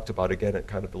being talked about again at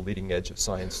kind of the leading edge of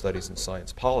science studies and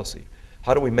science policy.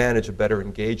 How do we manage a better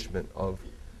engagement of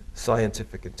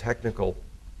scientific and technical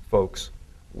folks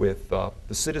with the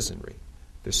citizenry?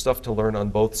 There's stuff to learn on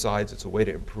both sides. It's a way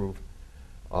to improve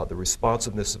the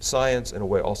responsiveness of science and a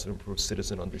way also to improve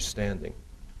citizen understanding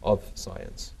of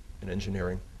science and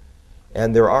engineering.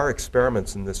 And there are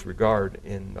experiments in this regard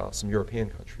in some European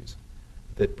countries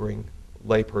that bring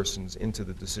laypersons into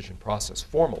the decision process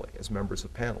formally as members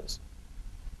of panels.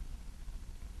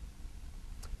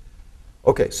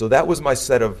 Okay, so that was my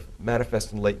set of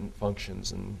manifest and latent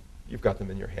functions, and you've got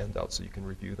them in your handout so you can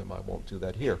review them. I won't do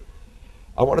that here.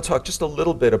 I want to talk just a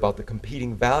little bit about the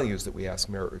competing values that we ask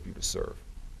merit review to serve.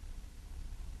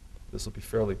 This will be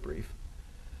fairly brief.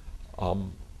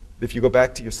 If you go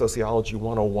back to your Sociology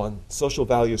 101, social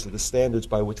values are the standards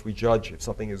by which we judge if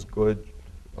something is good,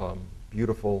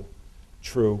 beautiful,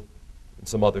 true, and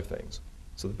some other things.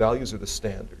 So the values are the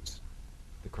standards,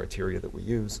 the criteria that we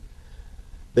use.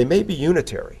 They may be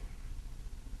unitary,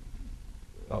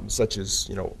 such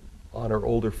as, honor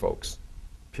older folks,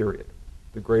 period.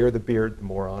 The grayer the beard, the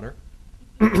more honor.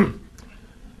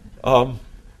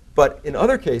 But in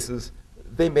other cases,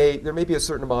 there may be a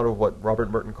certain amount of what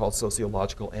Robert Merton called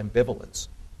sociological ambivalence,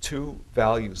 two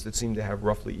values that seem to have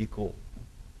roughly equal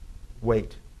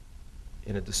weight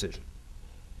in a decision.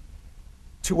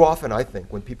 Too often, I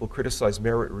think, when people criticize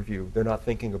merit review, they're not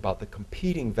thinking about the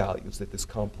competing values that this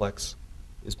complex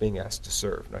is being asked to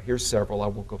serve. Now, here's several. I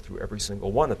won't go through every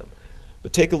single one of them.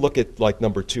 But take a look at, like,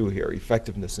 number 2 here,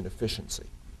 effectiveness and efficiency.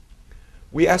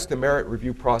 We ask the merit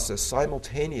review process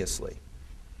simultaneously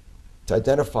to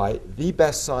identify the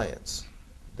best science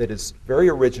that is very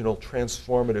original,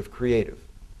 transformative, creative.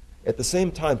 At the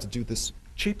same time, to do this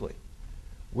cheaply.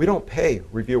 We don't pay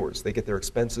reviewers. They get their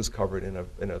expenses covered in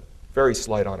a very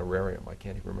slight honorarium. I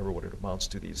can't even remember what it amounts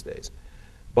to these days.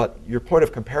 But your point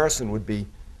of comparison would be,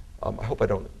 I hope I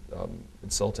don't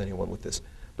insult anyone with this,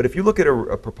 but if you look at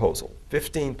a proposal,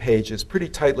 15 pages, pretty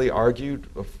tightly argued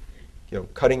of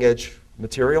cutting edge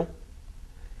material,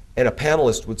 and a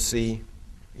panelist would see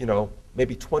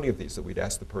maybe 20 of these that we'd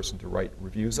ask the person to write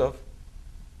reviews of,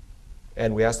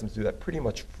 and we ask them to do that pretty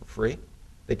much for free.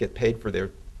 They get paid for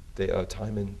their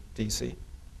time in DC.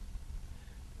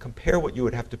 Compare what you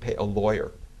would have to pay a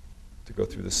lawyer to go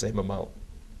through the same amount.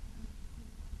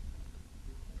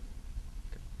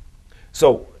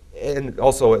 So, and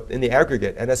also in the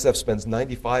aggregate, NSF spends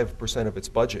 95% of its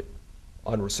budget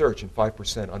on research and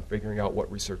 5% on figuring out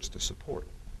what research to support.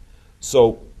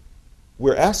 So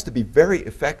we're asked to be very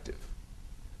effective,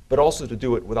 but also to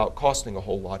do it without costing a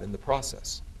whole lot in the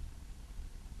process.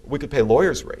 We could pay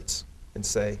lawyers' rates and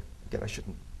say, again, I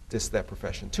shouldn't diss that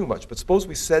profession too much, but suppose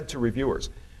we said to reviewers,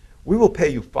 we will pay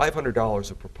you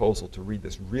 $500 a proposal to read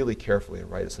this really carefully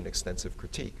and write us an extensive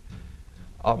critique.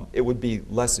 It would be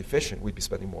less efficient. We'd be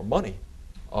spending more money.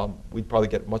 We'd probably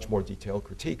get much more detailed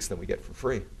critiques than we get for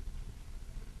free.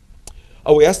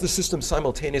 We ask the system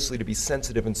simultaneously to be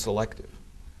sensitive and selective.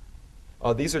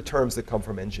 These are terms that come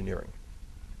from engineering.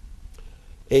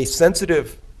 A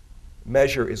sensitive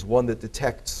measure is one that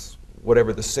detects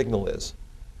whatever the signal is.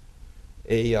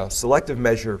 A selective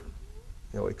measure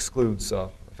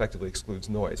effectively excludes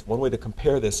noise. One way to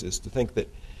compare this is to think that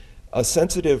a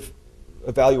sensitive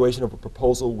evaluation of a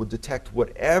proposal would detect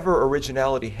whatever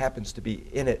originality happens to be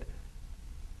in it,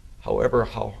 however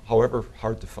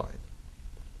hard to find.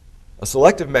 A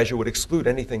selective measure would exclude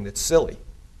anything that's silly,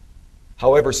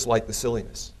 however slight the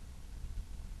silliness.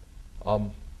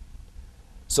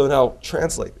 So now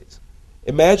translate these.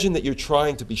 Imagine that you're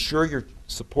trying to be sure you're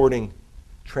supporting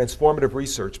transformative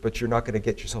research, but you're not going to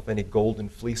get yourself any Golden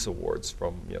Fleece Awards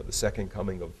from the second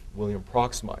coming of William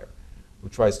Proxmire, who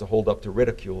tries to hold up to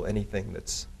ridicule anything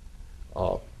that's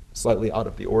slightly out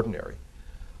of the ordinary.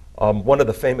 One of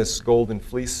the famous Golden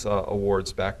Fleece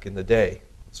Awards back in the day,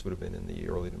 this would have been in the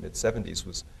early to mid-'70s,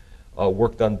 was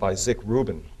work done by Zick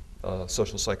Rubin, a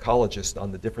social psychologist,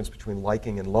 on the difference between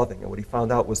liking and loving. And what he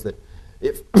found out was that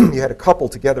if you had a couple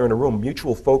together in a room,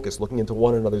 mutual focus, looking into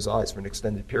one another's eyes for an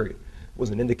extended period,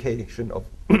 was an indication of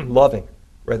loving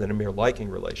rather than a mere liking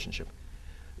relationship.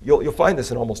 You'll find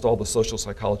this in almost all the social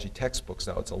psychology textbooks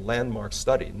now. It's a landmark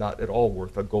study, not at all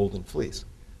worth a golden fleece.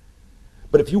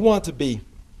 But if you want to be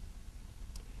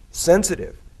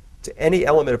sensitive to any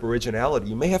element of originality,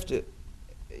 you may have to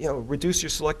reduce your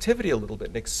selectivity a little bit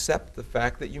and accept the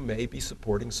fact that you may be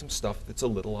supporting some stuff that's a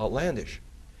little outlandish.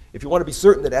 If you want to be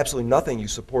certain that absolutely nothing you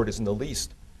support is in the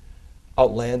least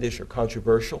outlandish or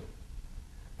controversial,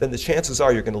 then the chances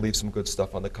are you're going to leave some good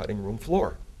stuff on the cutting room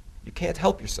floor. You can't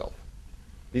help yourself.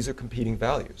 These are competing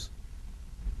values.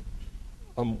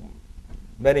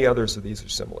 Many others of these are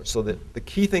similar. So the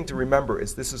key thing to remember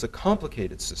is this is a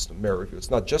complicated system, merit review. It's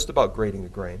not just about grading the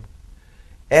grain,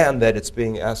 and that it's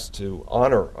being asked to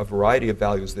honor a variety of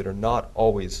values that are not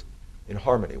always in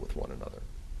harmony with one another,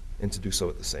 and to do so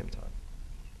at the same time.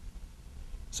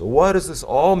 So what does this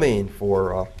all mean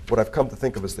for what I've come to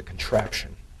think of as the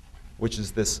contraption, which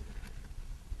is this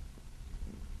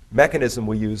mechanism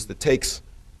we use that takes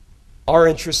our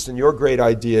interests and your great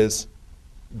ideas,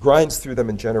 grinds through them,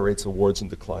 and generates awards and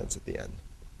declines at the end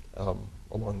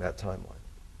along that timeline.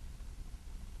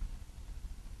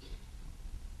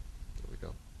 There we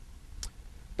go.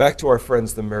 Back to our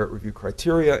friends, the merit review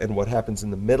criteria, and what happens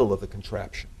in the middle of the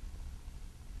contraption.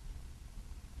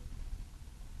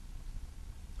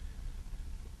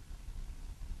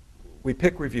 We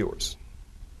pick reviewers.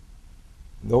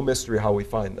 No mystery how we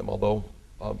find them, although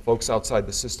folks outside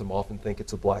the system often think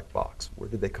it's a black box. Where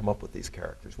did they come up with these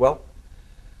characters? Well,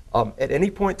 at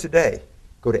any point today,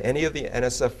 go to any of the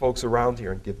NSF folks around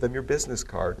here and give them your business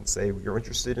card and say you're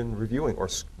interested in reviewing, or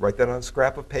write that on a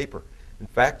scrap of paper. In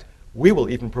fact, we will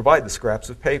even provide the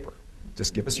scraps of paper.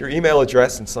 Just give us your email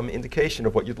address and some indication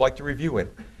of what you'd like to review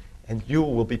in, and you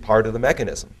will be part of the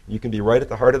mechanism. You can be right at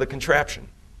the heart of the contraption.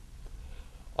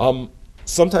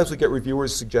 Sometimes we get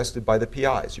reviewers suggested by the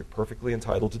PIs. You're perfectly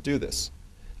entitled to do this.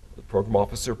 The program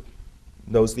officer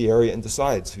knows the area and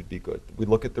decides who'd be good. We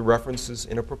look at the references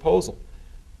in a proposal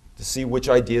to see which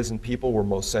ideas and people were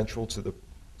most central to the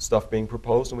stuff being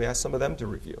proposed, and we ask some of them to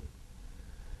review.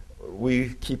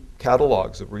 We keep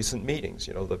catalogs of recent meetings,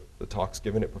 the talks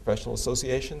given at professional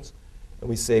associations, and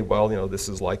we say, well, this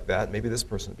is like that. Maybe this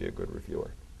person would be a good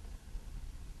reviewer.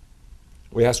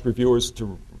 We ask reviewers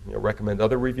to recommend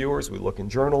other reviewers. We look in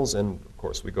journals, and of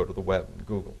course we go to the web and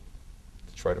Google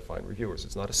to try to find reviewers.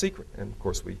 It's not a secret. And of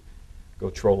course we go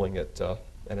trolling at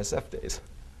NSF days.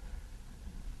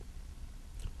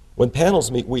 When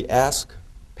panels meet, we ask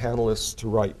panelists to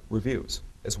write reviews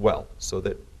as well, so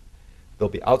that there'll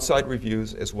be outside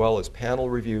reviews as well as panel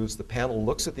reviews. The panel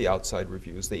looks at the outside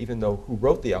reviews. They even know who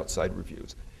wrote the outside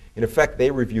reviews. In effect,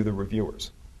 they review the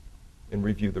reviewers and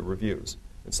review the reviews.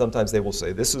 And sometimes they will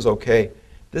say, this is okay.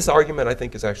 This argument, I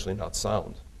think, is actually not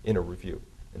sound in a review,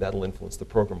 and that'll influence the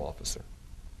program officer.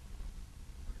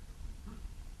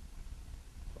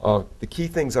 The key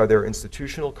things are there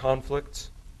institutional conflicts.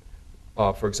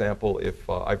 For example, if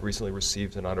I've recently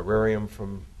received an honorarium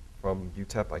from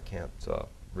UTEP, I can't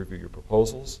review your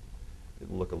proposals.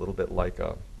 It'll look a little bit like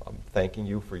I'm thanking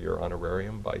you for your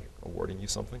honorarium by awarding you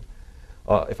something.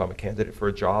 If I'm a candidate for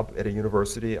a job at a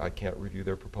university, I can't review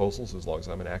their proposals as long as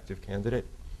I'm an active candidate.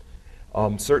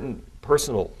 Certain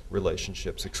personal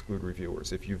relationships exclude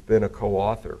reviewers. If you've been a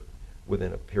co-author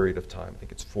within a period of time, I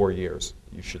think it's 4 years,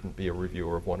 you shouldn't be a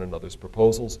reviewer of one another's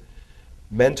proposals.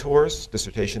 Mentors,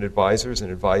 dissertation advisors,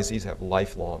 and advisees have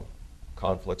lifelong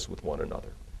conflicts with one another.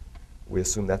 We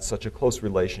assume that's such a close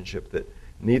relationship that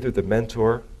neither the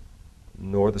mentor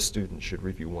nor the student should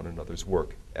review one another's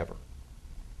work ever.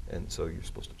 And so you're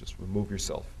supposed to just remove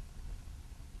yourself.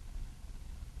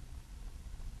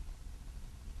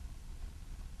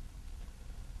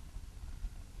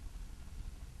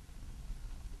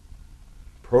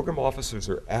 Program officers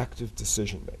are active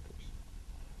decision makers.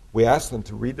 We ask them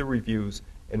to read the reviews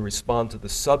and respond to the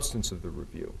substance of the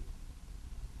review,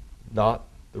 not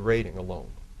the rating alone.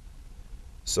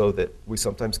 So that we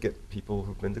sometimes get people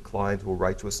who've been declined who will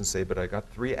write to us and say, but I got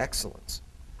 3 excellents.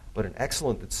 But an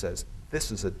excellent that says, this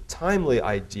is a timely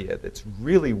idea that's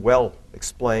really well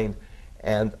explained,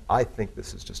 and I think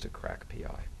this is just a crack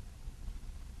PI,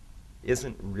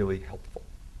 isn't really helpful.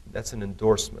 That's an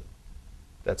endorsement.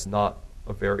 That's not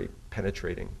a very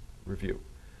penetrating review.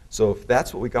 So if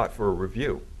that's what we got for a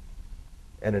review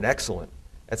and an excellent,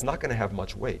 that's not going to have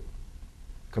much weight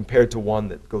compared to one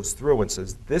that goes through and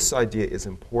says, this idea is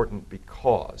important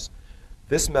because,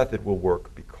 this method will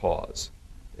work because,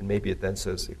 and maybe it then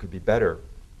says it could be better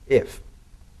if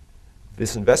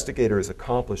this investigator is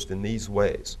accomplished in these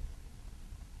ways.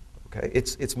 Okay?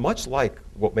 It's much like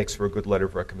what makes for a good letter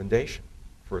of recommendation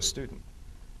for a student.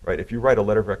 Right? If you write a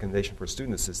letter of recommendation for a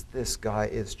student that says, this guy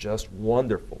is just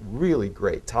wonderful, really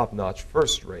great, top-notch,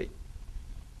 first-rate,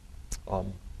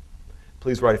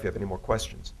 please write if you have any more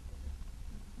questions.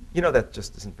 That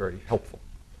just isn't very helpful.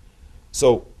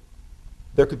 So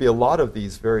there could be a lot of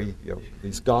these very,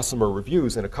 these gossamer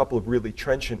reviews and a couple of really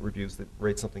trenchant reviews that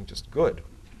rate something just good.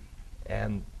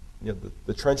 And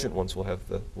the trenchant ones will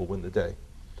win the day.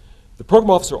 The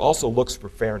program officer also looks for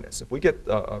fairness. If we get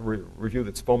a review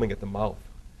that's foaming at the mouth,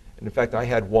 and in fact I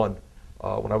had one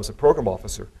when I was a program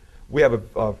officer,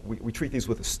 we treat these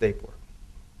with a stapler,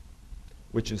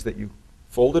 which is that you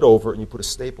fold it over and you put a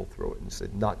staple through it and you say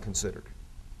not considered.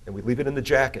 And we leave it in the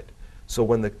jacket. So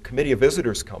when the committee of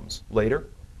visitors comes later,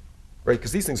 right,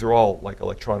 because these things are all like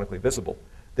electronically visible,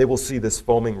 they will see this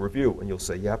foaming review and you'll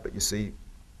say, yeah, but you see,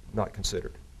 not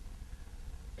considered.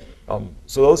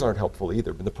 So those aren't helpful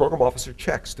either. But the program officer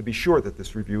checks to be sure that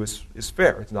this review is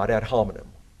fair. It's not ad hominem.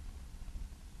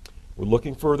 We're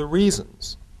looking for the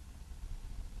reasons.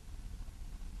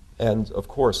 And of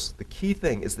course, the key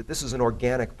thing is that this is an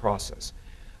organic process.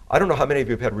 I don't know how many of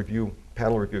you have had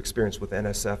panel review experience with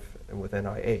NSF and with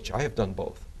NIH. I have done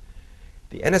both.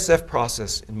 The NSF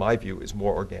process, in my view, is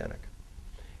more organic.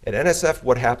 At NSF,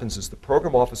 what happens is the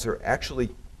program officer actually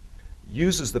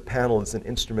uses the panel as an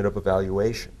instrument of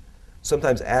evaluation,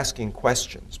 sometimes asking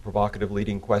questions, provocative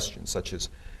leading questions, such as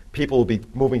people will be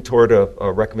moving toward a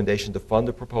recommendation to fund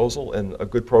a proposal, and a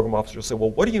good program officer will say,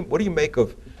 well, what do you make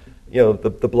of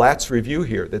the Blatz review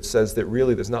here that says that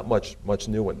really there's not much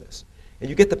new in this? And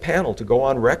you get the panel to go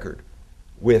on record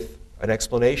with an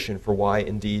explanation for why,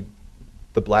 indeed,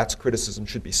 the Blatz criticism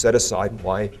should be set aside and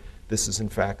why this is, in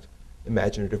fact,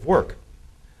 imaginative work.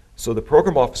 So the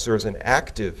program officer is an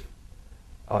active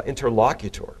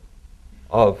interlocutor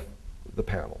of the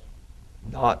panel,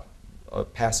 not a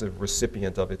passive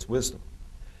recipient of its wisdom.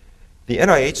 The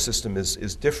NIH system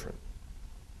is different.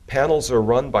 Panels are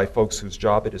run by folks whose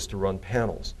job it is to run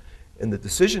panels. And the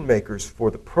decision makers for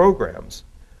the programs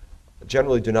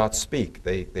generally do not speak.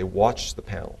 They watch the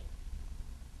panel.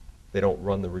 They don't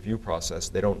run the review process.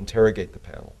 They don't interrogate the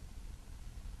panel.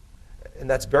 And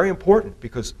that's very important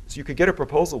because you could get a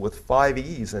proposal with 5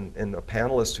 E's and a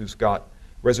panelist who's got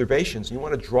reservations. You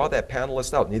want to draw that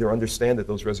panelist out and either understand that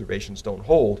those reservations don't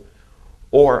hold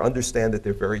or understand that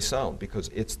they're very sound, because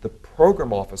it's the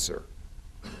program officer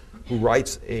who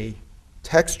writes a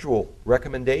textual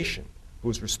recommendation who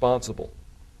is responsible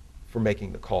for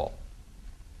making the call.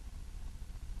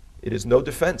 It is no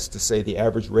defense to say the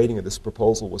average rating of this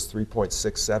proposal was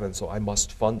 3.67, so I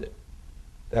must fund it.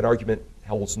 That argument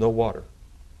holds no water.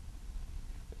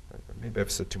 Maybe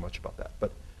I've said too much about that,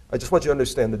 but I just want you to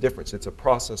understand the difference. It's a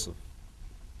process of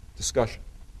discussion.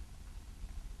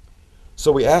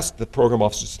 So we ask the program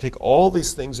officers to take all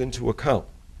these things into account,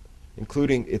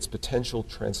 including its potential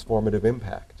transformative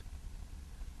impact,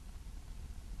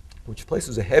 which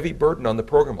places a heavy burden on the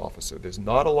program officer. There's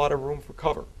not a lot of room for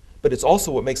cover. But it's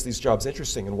also what makes these jobs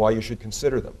interesting and why you should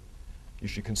consider them. You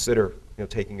should consider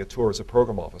taking a tour as a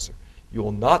program officer. You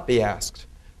will not be asked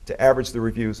to average the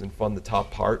reviews and fund the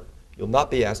top part. You'll not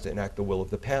be asked to enact the will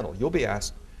of the panel. You'll be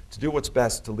asked to do what's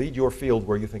best to lead your field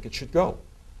where you think it should go,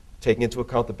 taking into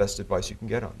account the best advice you can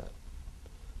get on that.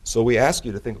 So we ask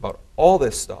you to think about all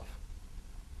this stuff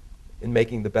in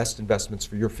making the best investments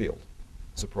for your field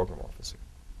as a program officer,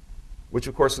 which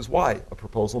of course is why a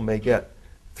proposal may get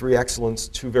 3 excellents,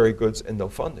 2 very goods, and no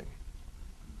funding.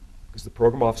 Because the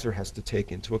program officer has to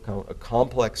take into account a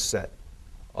complex set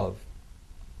of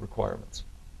requirements.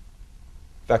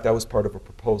 In fact, I was part of a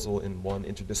proposal in one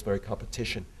interdisciplinary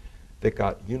competition that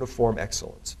got uniform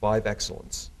excellence, 5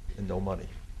 excellents, and no money.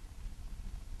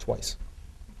 Twice.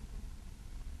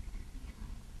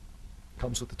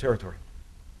 Comes with the territory.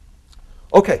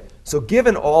 Okay, so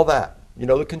given all that, you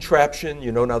know the contraption,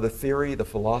 you know now the theory, the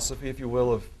philosophy, if you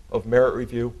will, of merit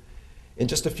review. In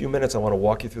just a few minutes, I want to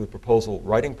walk you through the proposal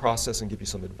writing process and give you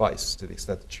some advice to the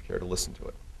extent that you care to listen to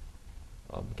it.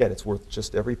 Again, it's worth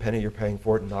just every penny you're paying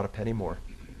for it and not a penny more.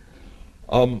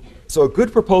 So a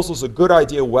good proposal is a good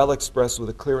idea well expressed with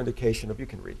a clear indication of, you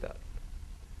can read that.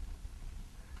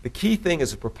 The key thing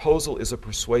is a proposal is a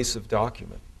persuasive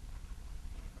document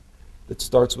that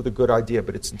starts with a good idea,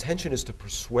 but its intention is to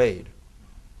persuade,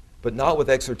 but not with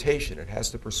exhortation. It has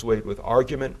to persuade with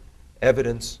argument,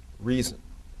 evidence, reason.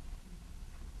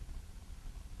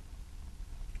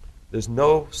 There's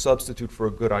no substitute for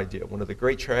a good idea. One of the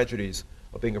great tragedies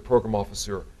of being a program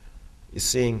officer is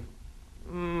seeing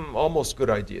almost good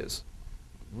ideas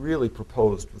really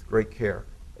proposed with great care,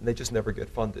 and they just never get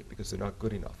funded because they're not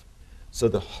good enough. So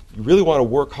you really want to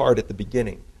work hard at the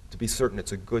beginning to be certain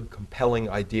it's a good, compelling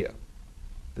idea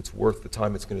that's worth the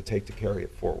time it's going to take to carry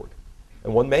it forward.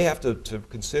 And one may have to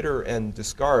consider and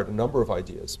discard a number of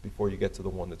ideas before you get to the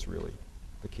one that's really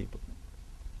the keeper.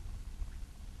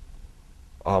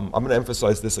 I'm going to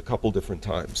emphasize this a couple different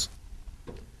times.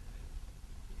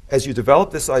 as you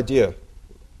develop this idea,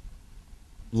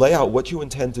 lay out what you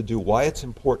intend to do, why it's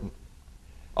important.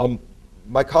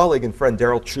 My colleague and friend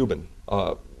Daryl Chubin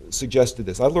suggested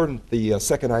this. I learned the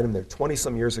second item there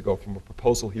 20-some years ago from a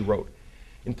proposal he wrote.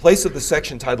 In place of the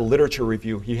section titled Literature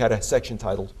Review, he had a section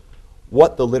titled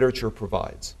What the Literature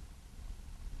Provides.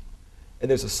 And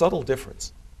there's a subtle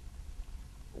difference,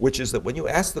 which is that when you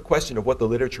ask the question of what the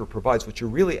literature provides, what you're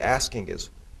really asking is,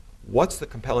 what's the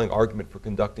compelling argument for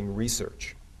conducting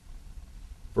research?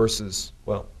 Versus,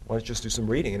 well, why don't you just do some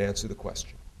reading and answer the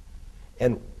question?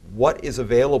 And what is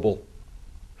available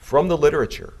from the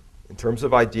literature in terms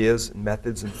of ideas and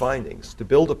methods and findings to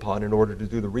build upon in order to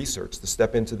do the research, to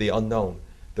step into the unknown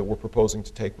that we're proposing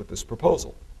to take with this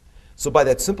proposal. So by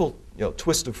that simple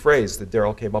twist of phrase that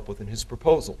Daryl came up with in his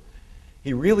proposal,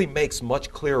 he really makes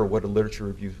much clearer what a literature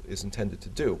review is intended to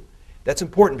do. That's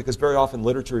important because very often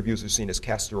literature reviews are seen as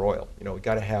castor oil. We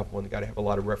got to have one, we got to have a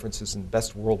lot of references. In the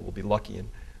best world, we'll be lucky and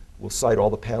we'll cite all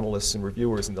the panelists and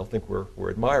reviewers and they'll think we're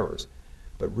admirers.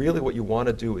 But really what you want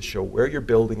to do is show where you're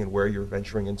building and where you're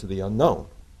venturing into the unknown,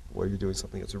 where you're doing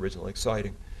something that's original and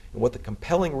exciting, and what the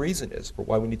compelling reason is for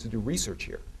why we need to do research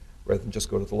here, rather than just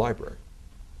go to the library.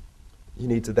 You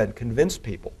need to then convince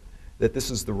people that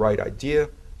this is the right idea,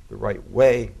 the right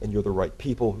way, and you're the right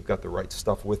people who've got the right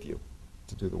stuff with you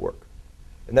to do the work.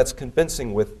 And that's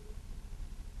convincing with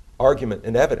argument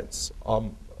and evidence.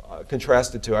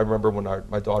 Contrasted to, I remember when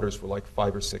my daughters were like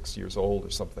 5 or 6 years old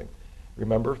or something.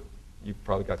 Remember? You've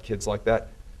probably got kids like that.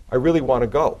 I really want to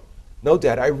go. No,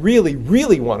 Dad, I really,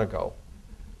 really want to go.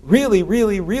 Really,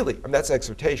 really, really. I mean, that's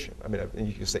exhortation. I mean,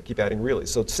 you can say, keep adding really.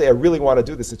 So to say I really want to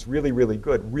do this, it's really, really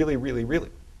good. Really, really,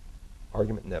 really.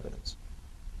 Argument and evidence.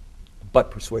 But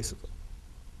persuasively.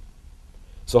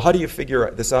 So how do you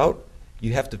figure this out?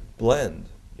 You have to blend.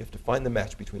 You have to find the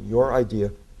match between your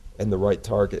idea and the right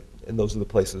target. And those are the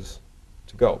places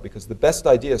to go. Because the best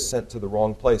idea sent to the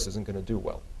wrong place isn't going to do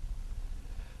well.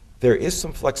 There is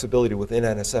some flexibility within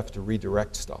NSF to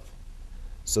redirect stuff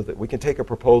so that we can take a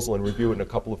proposal and review it in a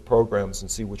couple of programs and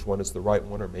see which one is the right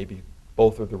one, or maybe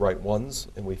both are the right ones,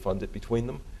 and we fund it between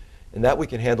them. And that we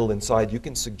can handle inside. You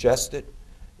can suggest it.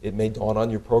 It may dawn on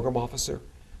your program officer.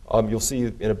 You'll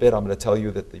see in a bit, I'm going to tell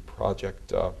you that the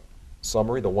project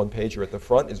summary, the one-pager at the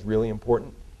front, is really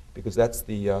important because that's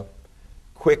the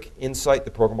quick insight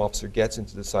the program officer gets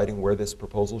into deciding where this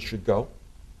proposal should go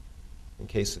in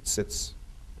case it sits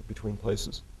between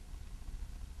places.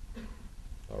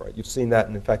 All right, you've seen that,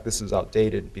 and in fact, this is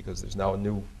outdated because there's now a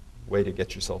new way to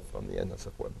get yourself on the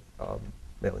NSF web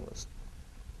mailing list.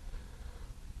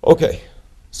 Okay,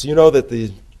 so you know that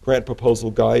the grant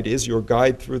proposal guide is your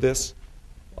guide through this.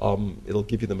 It'll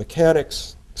give you the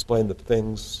mechanics, explain the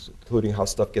things, including how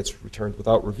stuff gets returned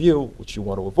without review, which you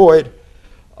want to avoid.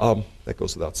 That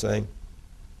goes without saying.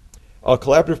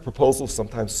 Collaborative proposals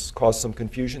sometimes cause some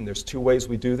confusion. There's 2 ways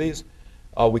we do these.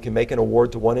 We can make an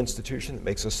award to one institution that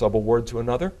makes a sub-award to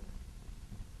another.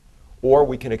 Or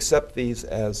we can accept these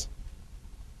as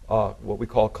what we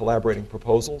call collaborating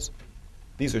proposals.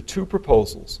 These are 2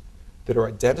 proposals that are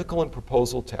identical in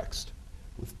proposal text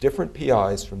with different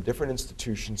PIs from different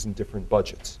institutions and different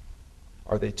budgets.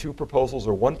 Are they 2 proposals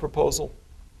or 1 proposal?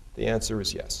 The answer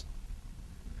is yes.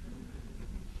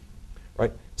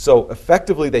 Right? So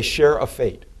effectively, they share a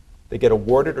fate. They get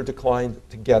awarded or declined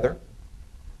together,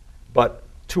 but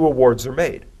 2 awards are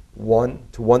made. One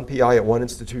to one PI at one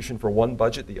institution for one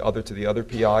budget, the other to the other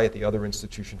PI at the other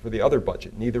institution for the other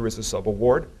budget. Neither is a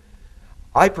sub-award.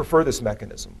 I prefer this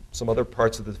mechanism. Some other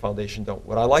parts of the foundation don't.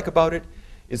 What I like about it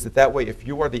is that way, if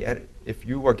you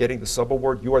are getting the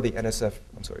sub-award, you are the NSF,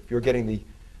 I'm sorry, if you're getting the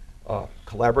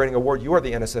collaborating award, you are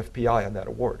the NSF PI on that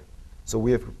award. So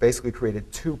we have basically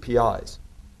created 2 PIs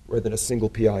rather than a single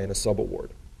PI and a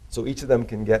sub-award. So each of them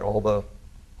can get all the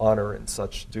honor and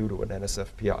such due to an NSF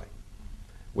PI,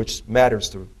 which matters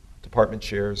to department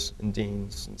chairs and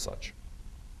deans and such.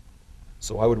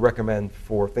 So I would recommend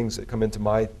for things that come into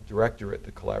my directorate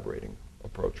the collaborating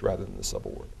approach rather than the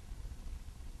sub-award.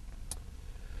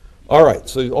 All right,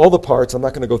 so all the parts, I'm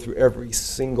not going to go through every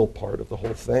single part of the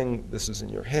whole thing. This is in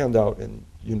your handout, and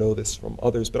you know this from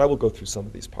others, but I will go through some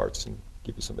of these parts and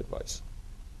give you some advice.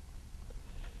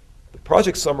 The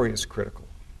project summary is critical.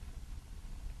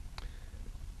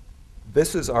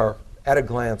 This is our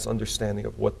at-a-glance understanding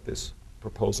of what this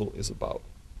proposal is about.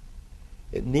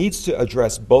 It needs to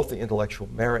address both the intellectual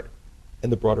merit and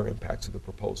the broader impacts of the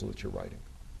proposal that you're writing.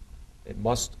 It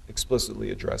must explicitly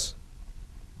address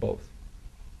both.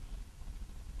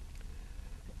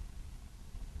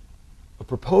 A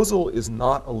proposal is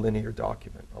not a linear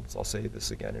document. I'll say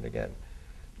this again and again.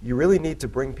 You really need to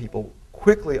bring people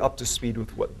quickly up to speed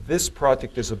with what this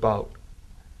project is about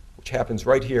which happens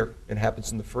right here and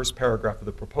happens in the first paragraph of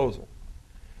the proposal.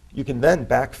 You can then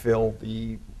backfill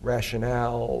the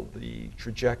rationale, the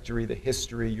trajectory, the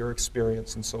history, your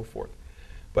experience, and so forth.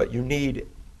 But you need,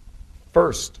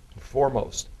 first and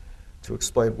foremost, to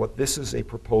explain what this is a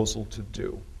proposal to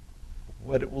do,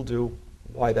 what it will do,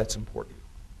 why that's important.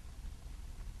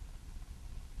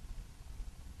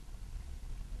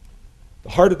 The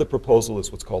heart of the proposal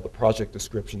is what's called the project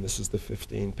description. This is the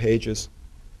 15 pages.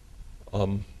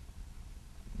 And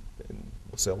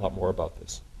we'll say a lot more about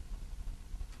this.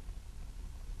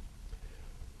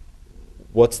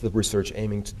 What's the research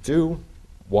aiming to do?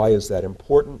 Why is that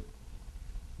important?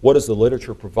 What does the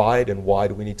literature provide, and why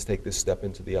do we need to take this step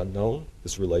into the unknown,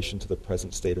 this relation to the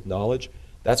present state of knowledge?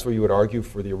 That's where you would argue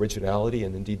for the originality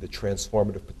and indeed the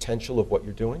transformative potential of what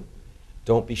you're doing.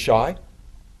 Don't be shy,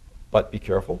 but be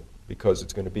careful, because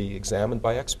it's going to be examined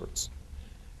by experts.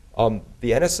 The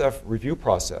NSF review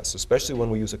process, especially when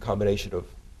we use a combination of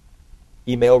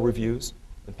email reviews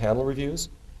and panel reviews,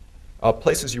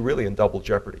 places you really in double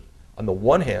jeopardy. On the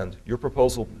one hand, your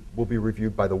proposal will be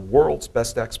reviewed by the world's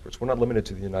best experts. We're not limited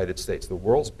to the United States. The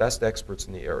world's best experts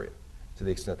in the area, to the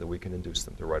extent that we can induce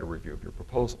them to write a review of your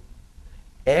proposal.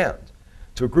 And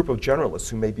to a group of generalists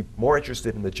who may be more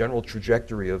interested in the general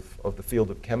trajectory of the field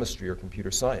of chemistry or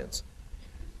computer science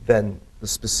than the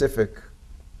specific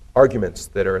arguments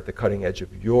that are at the cutting edge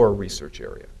of your research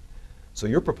area. So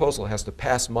your proposal has to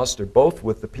pass muster both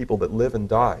with the people that live and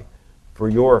die for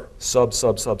your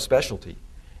sub-specialty,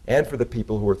 and for the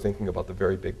people who are thinking about the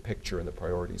very big picture and the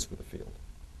priorities for the field.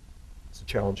 It's a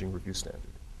challenging review standard.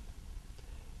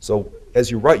 So as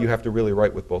you write, you have to really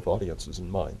write with both audiences in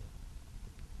mind.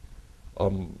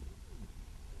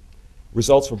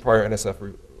 Results from prior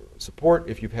NSF support.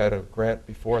 If you've had a grant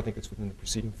before, I think it's within the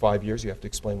preceding 5 years, you have to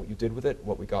explain what you did with it,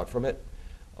 what we got from it.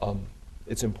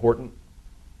 It's important.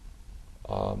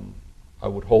 I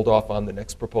would hold off on the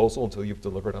next proposal until you've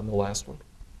delivered on the last one.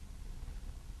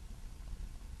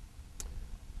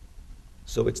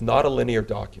 So it's not a linear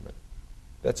document.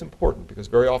 That's important because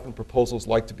very often proposals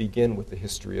like to begin with the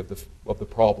history of the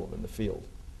problem in the field.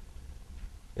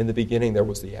 In the beginning, there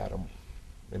was the atom,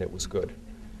 and it was good.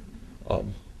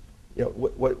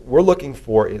 What we're looking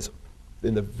for is,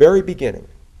 in the very beginning,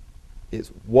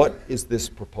 is what is this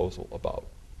proposal about?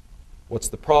 What's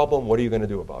the problem? What are you going to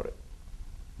do about it?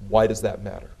 Why does that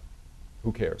matter?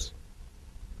 Who cares?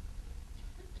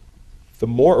 The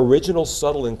more original,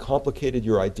 subtle, and complicated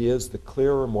your ideas, the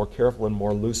clearer, more careful, and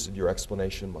more lucid your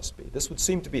explanation must be. This would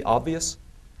seem to be obvious,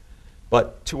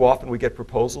 but too often we get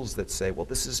proposals that say, well,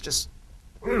 this is just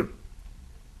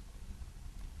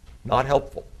not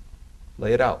helpful.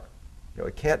 Lay it out.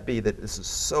 It can't be that this is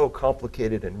so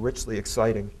complicated and richly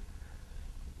exciting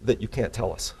that you can't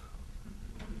tell us.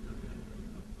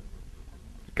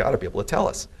 You've got to be able to tell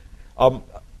us.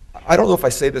 I don't know if I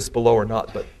say this below or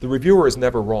not, but the reviewer is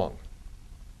never wrong.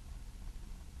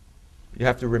 You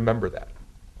have to remember that.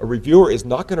 A reviewer is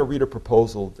not going to read a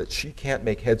proposal that she can't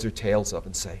make heads or tails of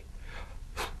and say,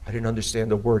 I didn't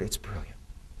understand a word, it's brilliant.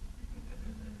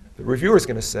 The reviewer is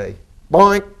going to say,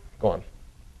 boink, gone.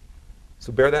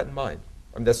 So bear that in mind.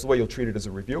 I mean, that's the way you'll treat it as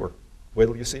a reviewer. Wait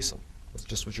till you see some. That's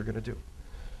just what you're going to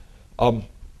do.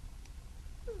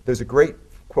 There's a great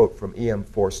quote from E.M.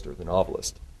 Forster, the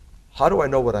novelist. How do I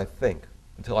know what I think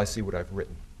until I see what I've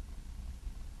written?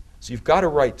 So you've got a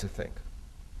right to think.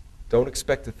 Don't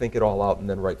expect to think it all out and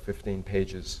then write 15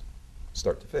 pages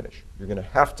start to finish. You're going to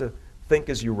have to think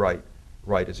as you write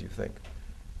as you think.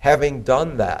 Having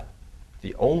done that,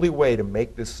 the only way to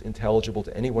make this intelligible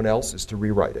to anyone else is to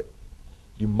rewrite it.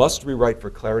 You must rewrite for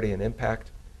clarity and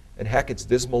impact, and Hackett's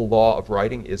dismal law of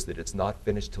writing is that it's not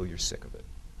finished till you're sick of it.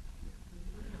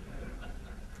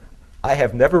 I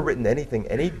have never written anything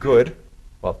any good.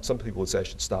 Well, some people would say I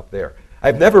should stop there.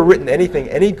 I've never written anything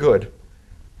any good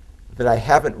that I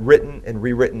haven't written and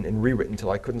rewritten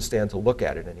until I couldn't stand to look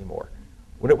at it anymore.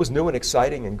 When it was new and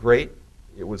exciting and great,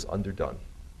 it was underdone.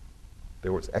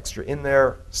 There was extra in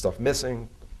there, stuff missing.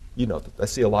 I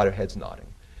see a lot of heads nodding.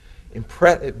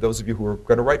 Those of you who are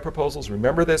going to write proposals,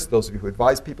 remember this. Those of you who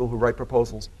advise people who write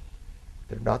proposals,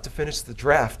 they're not to finish the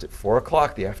draft at 4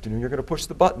 o'clock the afternoon you're going to push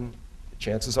the button.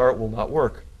 Chances are it will not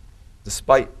work,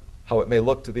 despite how it may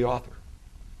look to the author.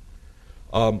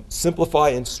 Simplify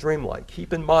and streamline.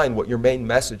 Keep in mind what your main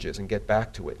message is and get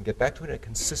back to it, and get back to it in a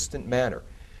consistent manner.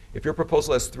 If your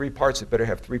proposal has 3 parts, it better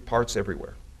have 3 parts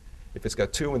everywhere. If it's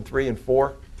got 2 and 3 and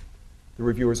 4, the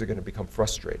reviewers are going to become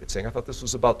frustrated, saying, I thought this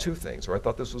was about 2 things, or I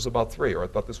thought this was about 3, or I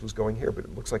thought this was going here, but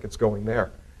it looks like it's going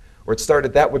there. Or it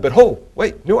started that way, but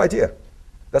wait, new idea.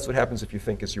 That's what happens if you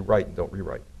think as you write and don't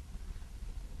rewrite.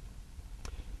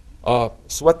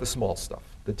 Sweat the small stuff.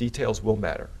 The details will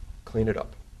matter. Clean it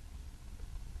up.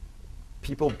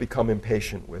 People become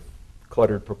impatient with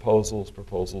cluttered proposals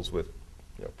with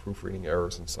proofreading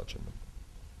errors and such in them.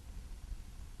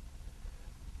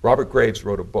 Robert Graves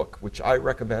wrote a book, which I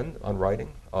recommend on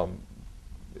writing.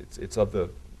 It's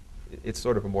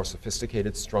sort of a more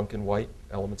sophisticated, Strunk and White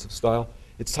elements of style.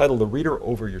 It's titled The Reader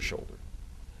Over Your Shoulder.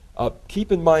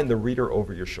 Keep in mind the reader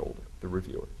over your shoulder, the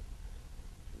reviewer.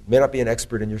 May not be an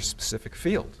expert in your specific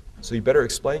field, so you better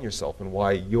explain yourself and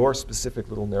why your specific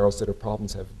little narrow set of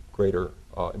problems have greater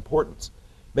importance.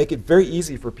 Make it very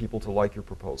easy for people to like your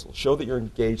proposal. Show that you're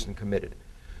engaged and committed.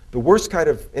 The worst kind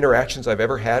of interactions I've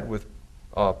ever had with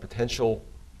potential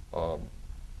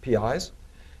PIs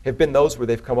have been those where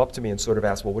they've come up to me and sort of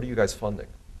asked, well, what are you guys funding?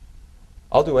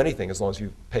 I'll do anything as long as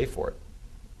you pay for it.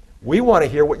 We want to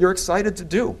hear what you're excited to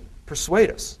do. Persuade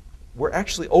us. We're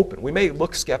actually open. We may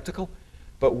look skeptical,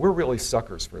 but we're really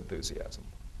suckers for enthusiasm.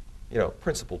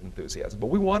 Principled enthusiasm. But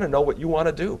we want to know what you want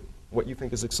to do, what you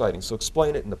think is exciting. So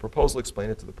explain it in the proposal, explain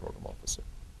it to the program officer.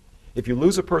 If you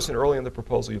lose a person early in the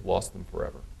proposal, you've lost them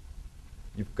forever.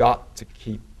 You've got to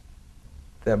keep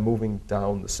them moving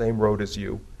down the same road as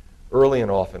you, early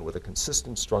and often, with a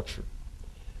consistent structure.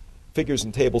 Figures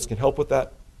and tables can help with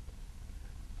that.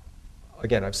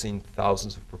 Again, I've seen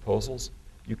thousands of proposals.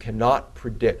 You cannot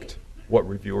predict what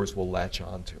reviewers will latch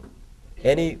onto.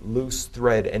 Any loose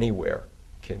thread anywhere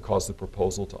can cause the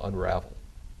proposal to unravel.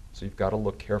 So you've got to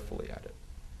look carefully at it.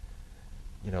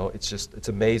 It's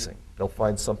amazing. They'll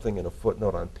find something in a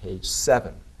footnote on page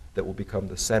 7 that will become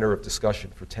the center of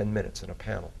discussion for 10 minutes in a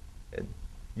panel. And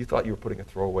you thought you were putting a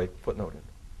throwaway footnote in.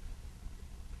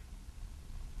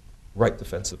 Write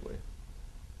defensively.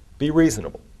 Be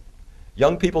reasonable.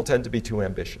 Young people tend to be too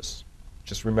ambitious.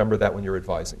 Just remember that when you're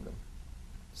advising them.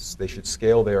 They should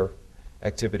scale their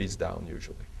activities down,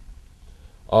 usually.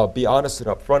 Be honest and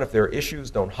upfront. If there are issues,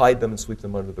 don't hide them and sweep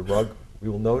them under the rug. We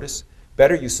will notice.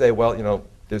 Better you say, well,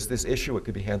 there's this issue. It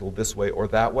could be handled this way or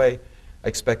that way. I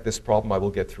expect this problem. I will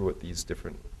get through it these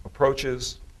different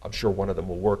approaches. I'm sure one of them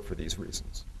will work for these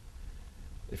reasons.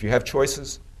 If you have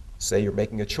choices, say you're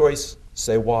making a choice.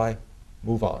 Say why.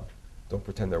 Move on. Don't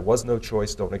pretend there was no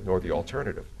choice. Don't ignore the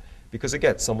alternative. Because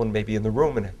again, someone may be in the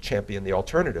room and champion the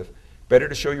alternative. Better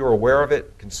to show you're aware of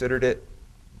it, considered it,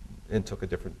 and took a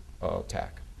different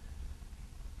tack.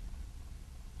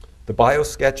 The bio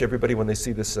sketch, everybody when they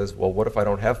see this says, well, what if I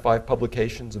don't have 5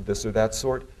 publications of this or that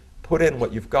sort? Put in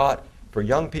what you've got. For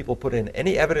young people, put in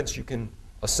any evidence you can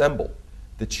assemble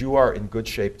that you are in good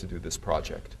shape to do this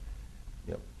project.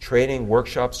 Training,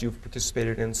 workshops you've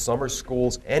participated in, summer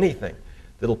schools, anything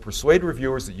that'll persuade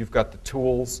reviewers that you've got the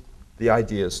tools, the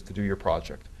ideas to do your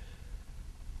project.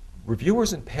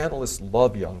 Reviewers and panelists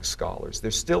love young scholars. They're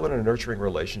still in a nurturing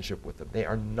relationship with them. They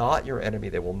are not your enemy.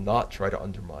 They will not try to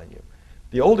undermine you.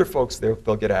 The older folks, they'll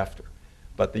get after.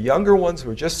 But the younger ones who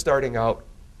are just starting out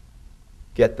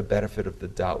get the benefit of the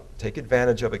doubt. Take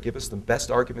advantage of it. Give us the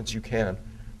best arguments you can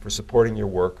for supporting your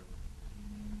work.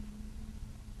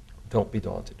 Don't be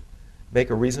daunted.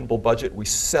 Make a reasonable budget. We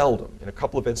seldom, in a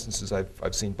couple of instances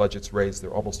I've seen budgets raised,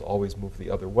 they're almost always moved the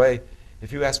other way.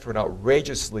 If you ask for an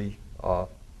outrageously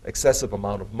excessive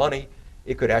amount of money,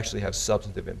 it could actually have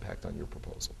substantive impact on your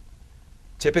proposal.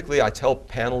 Typically, I tell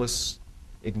panelists,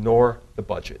 ignore the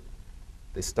budget.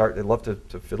 They love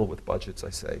to fiddle with budgets. I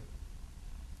say,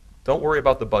 don't worry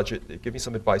about the budget. Give me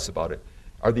some advice about it.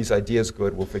 Are these ideas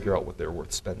good? We'll figure out what's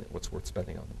worth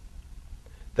spending on them.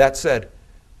 That said,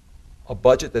 a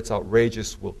budget that's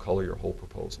outrageous will color your whole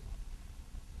proposal.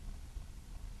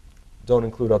 Don't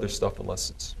include other stuff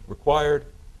unless it's required.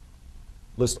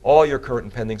 List all your current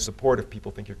and pending support. If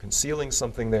people think you're concealing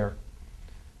something there,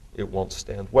 it won't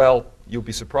stand well. You'll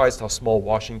be surprised how small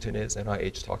Washington is.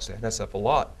 NIH talks to NSF a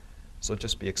lot, so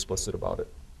just be explicit about it.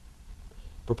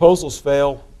 Proposals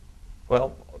fail,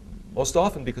 well, most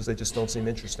often because they just don't seem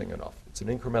interesting enough. It's an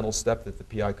incremental step that the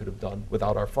PI could have done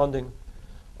without our funding,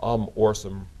 or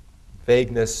some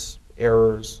vagueness,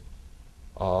 errors,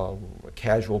 a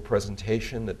casual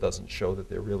presentation that doesn't show that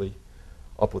they're really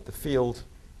up with the field,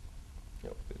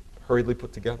 hurriedly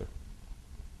put together.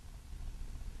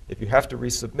 If you have to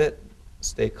resubmit,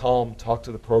 stay calm, talk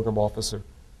to the program officer.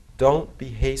 Don't be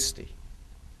hasty.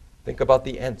 Think about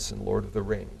the Ents in Lord of the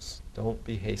Rings. Don't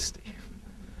be hasty.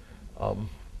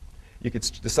 You could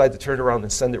decide to turn around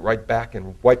and send it right back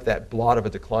and wipe that blot of a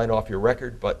decline off your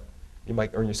record, but you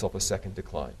might earn yourself a second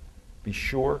decline. Be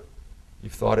sure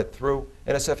you've thought it through.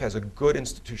 NSF has a good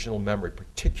institutional memory,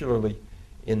 particularly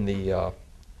in the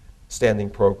standing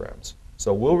programs.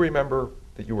 So we'll remember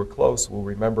that you were close, we'll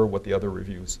remember what the other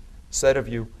reviews said of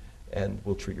you, and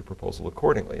we'll treat your proposal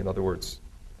accordingly. In other words,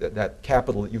 that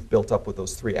capital that you've built up with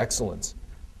those 3 excellents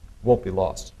won't be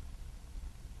lost.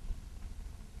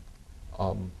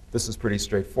 This is pretty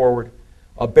straightforward.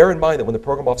 Bear in mind that when the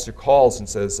program officer calls and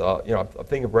says, you know, I'm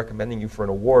thinking of recommending you for an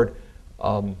award,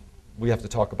 we have to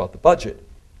talk about the budget,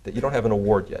 that you don't have an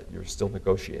award yet. You're still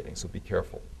negotiating, so be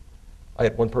careful. I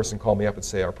had one person call me up and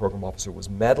say our program officer was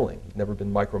meddling. He'd never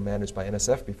been micromanaged by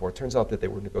NSF before. It turns out that they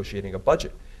were negotiating a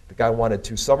budget. The guy wanted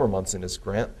 2 summer months in his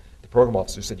grant. The program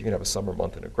officer said, you can have a summer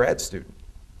month and a grad student.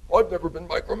 Oh, I've never been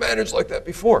micromanaged like that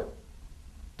before.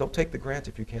 Don't take the grant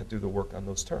if you can't do the work on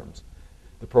those terms.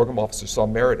 The program officer saw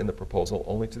merit in the proposal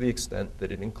only to the extent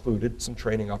that it included some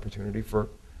training opportunity for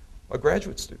a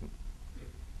graduate student.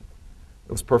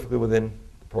 It was perfectly within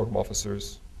the program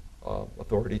officer's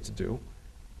authority to do.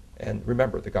 And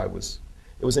remember, it was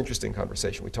an interesting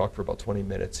conversation. We talked for about 20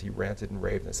 minutes. He ranted and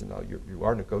raved, and I said, no, you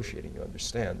are negotiating, you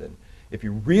understand. And if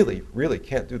you really, really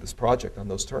can't do this project on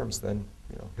those terms, then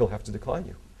he'll have to decline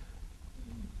you.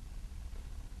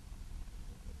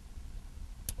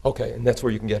 Okay, and that's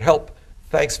where you can get help.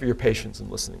 Thanks for your patience in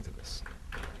listening to this.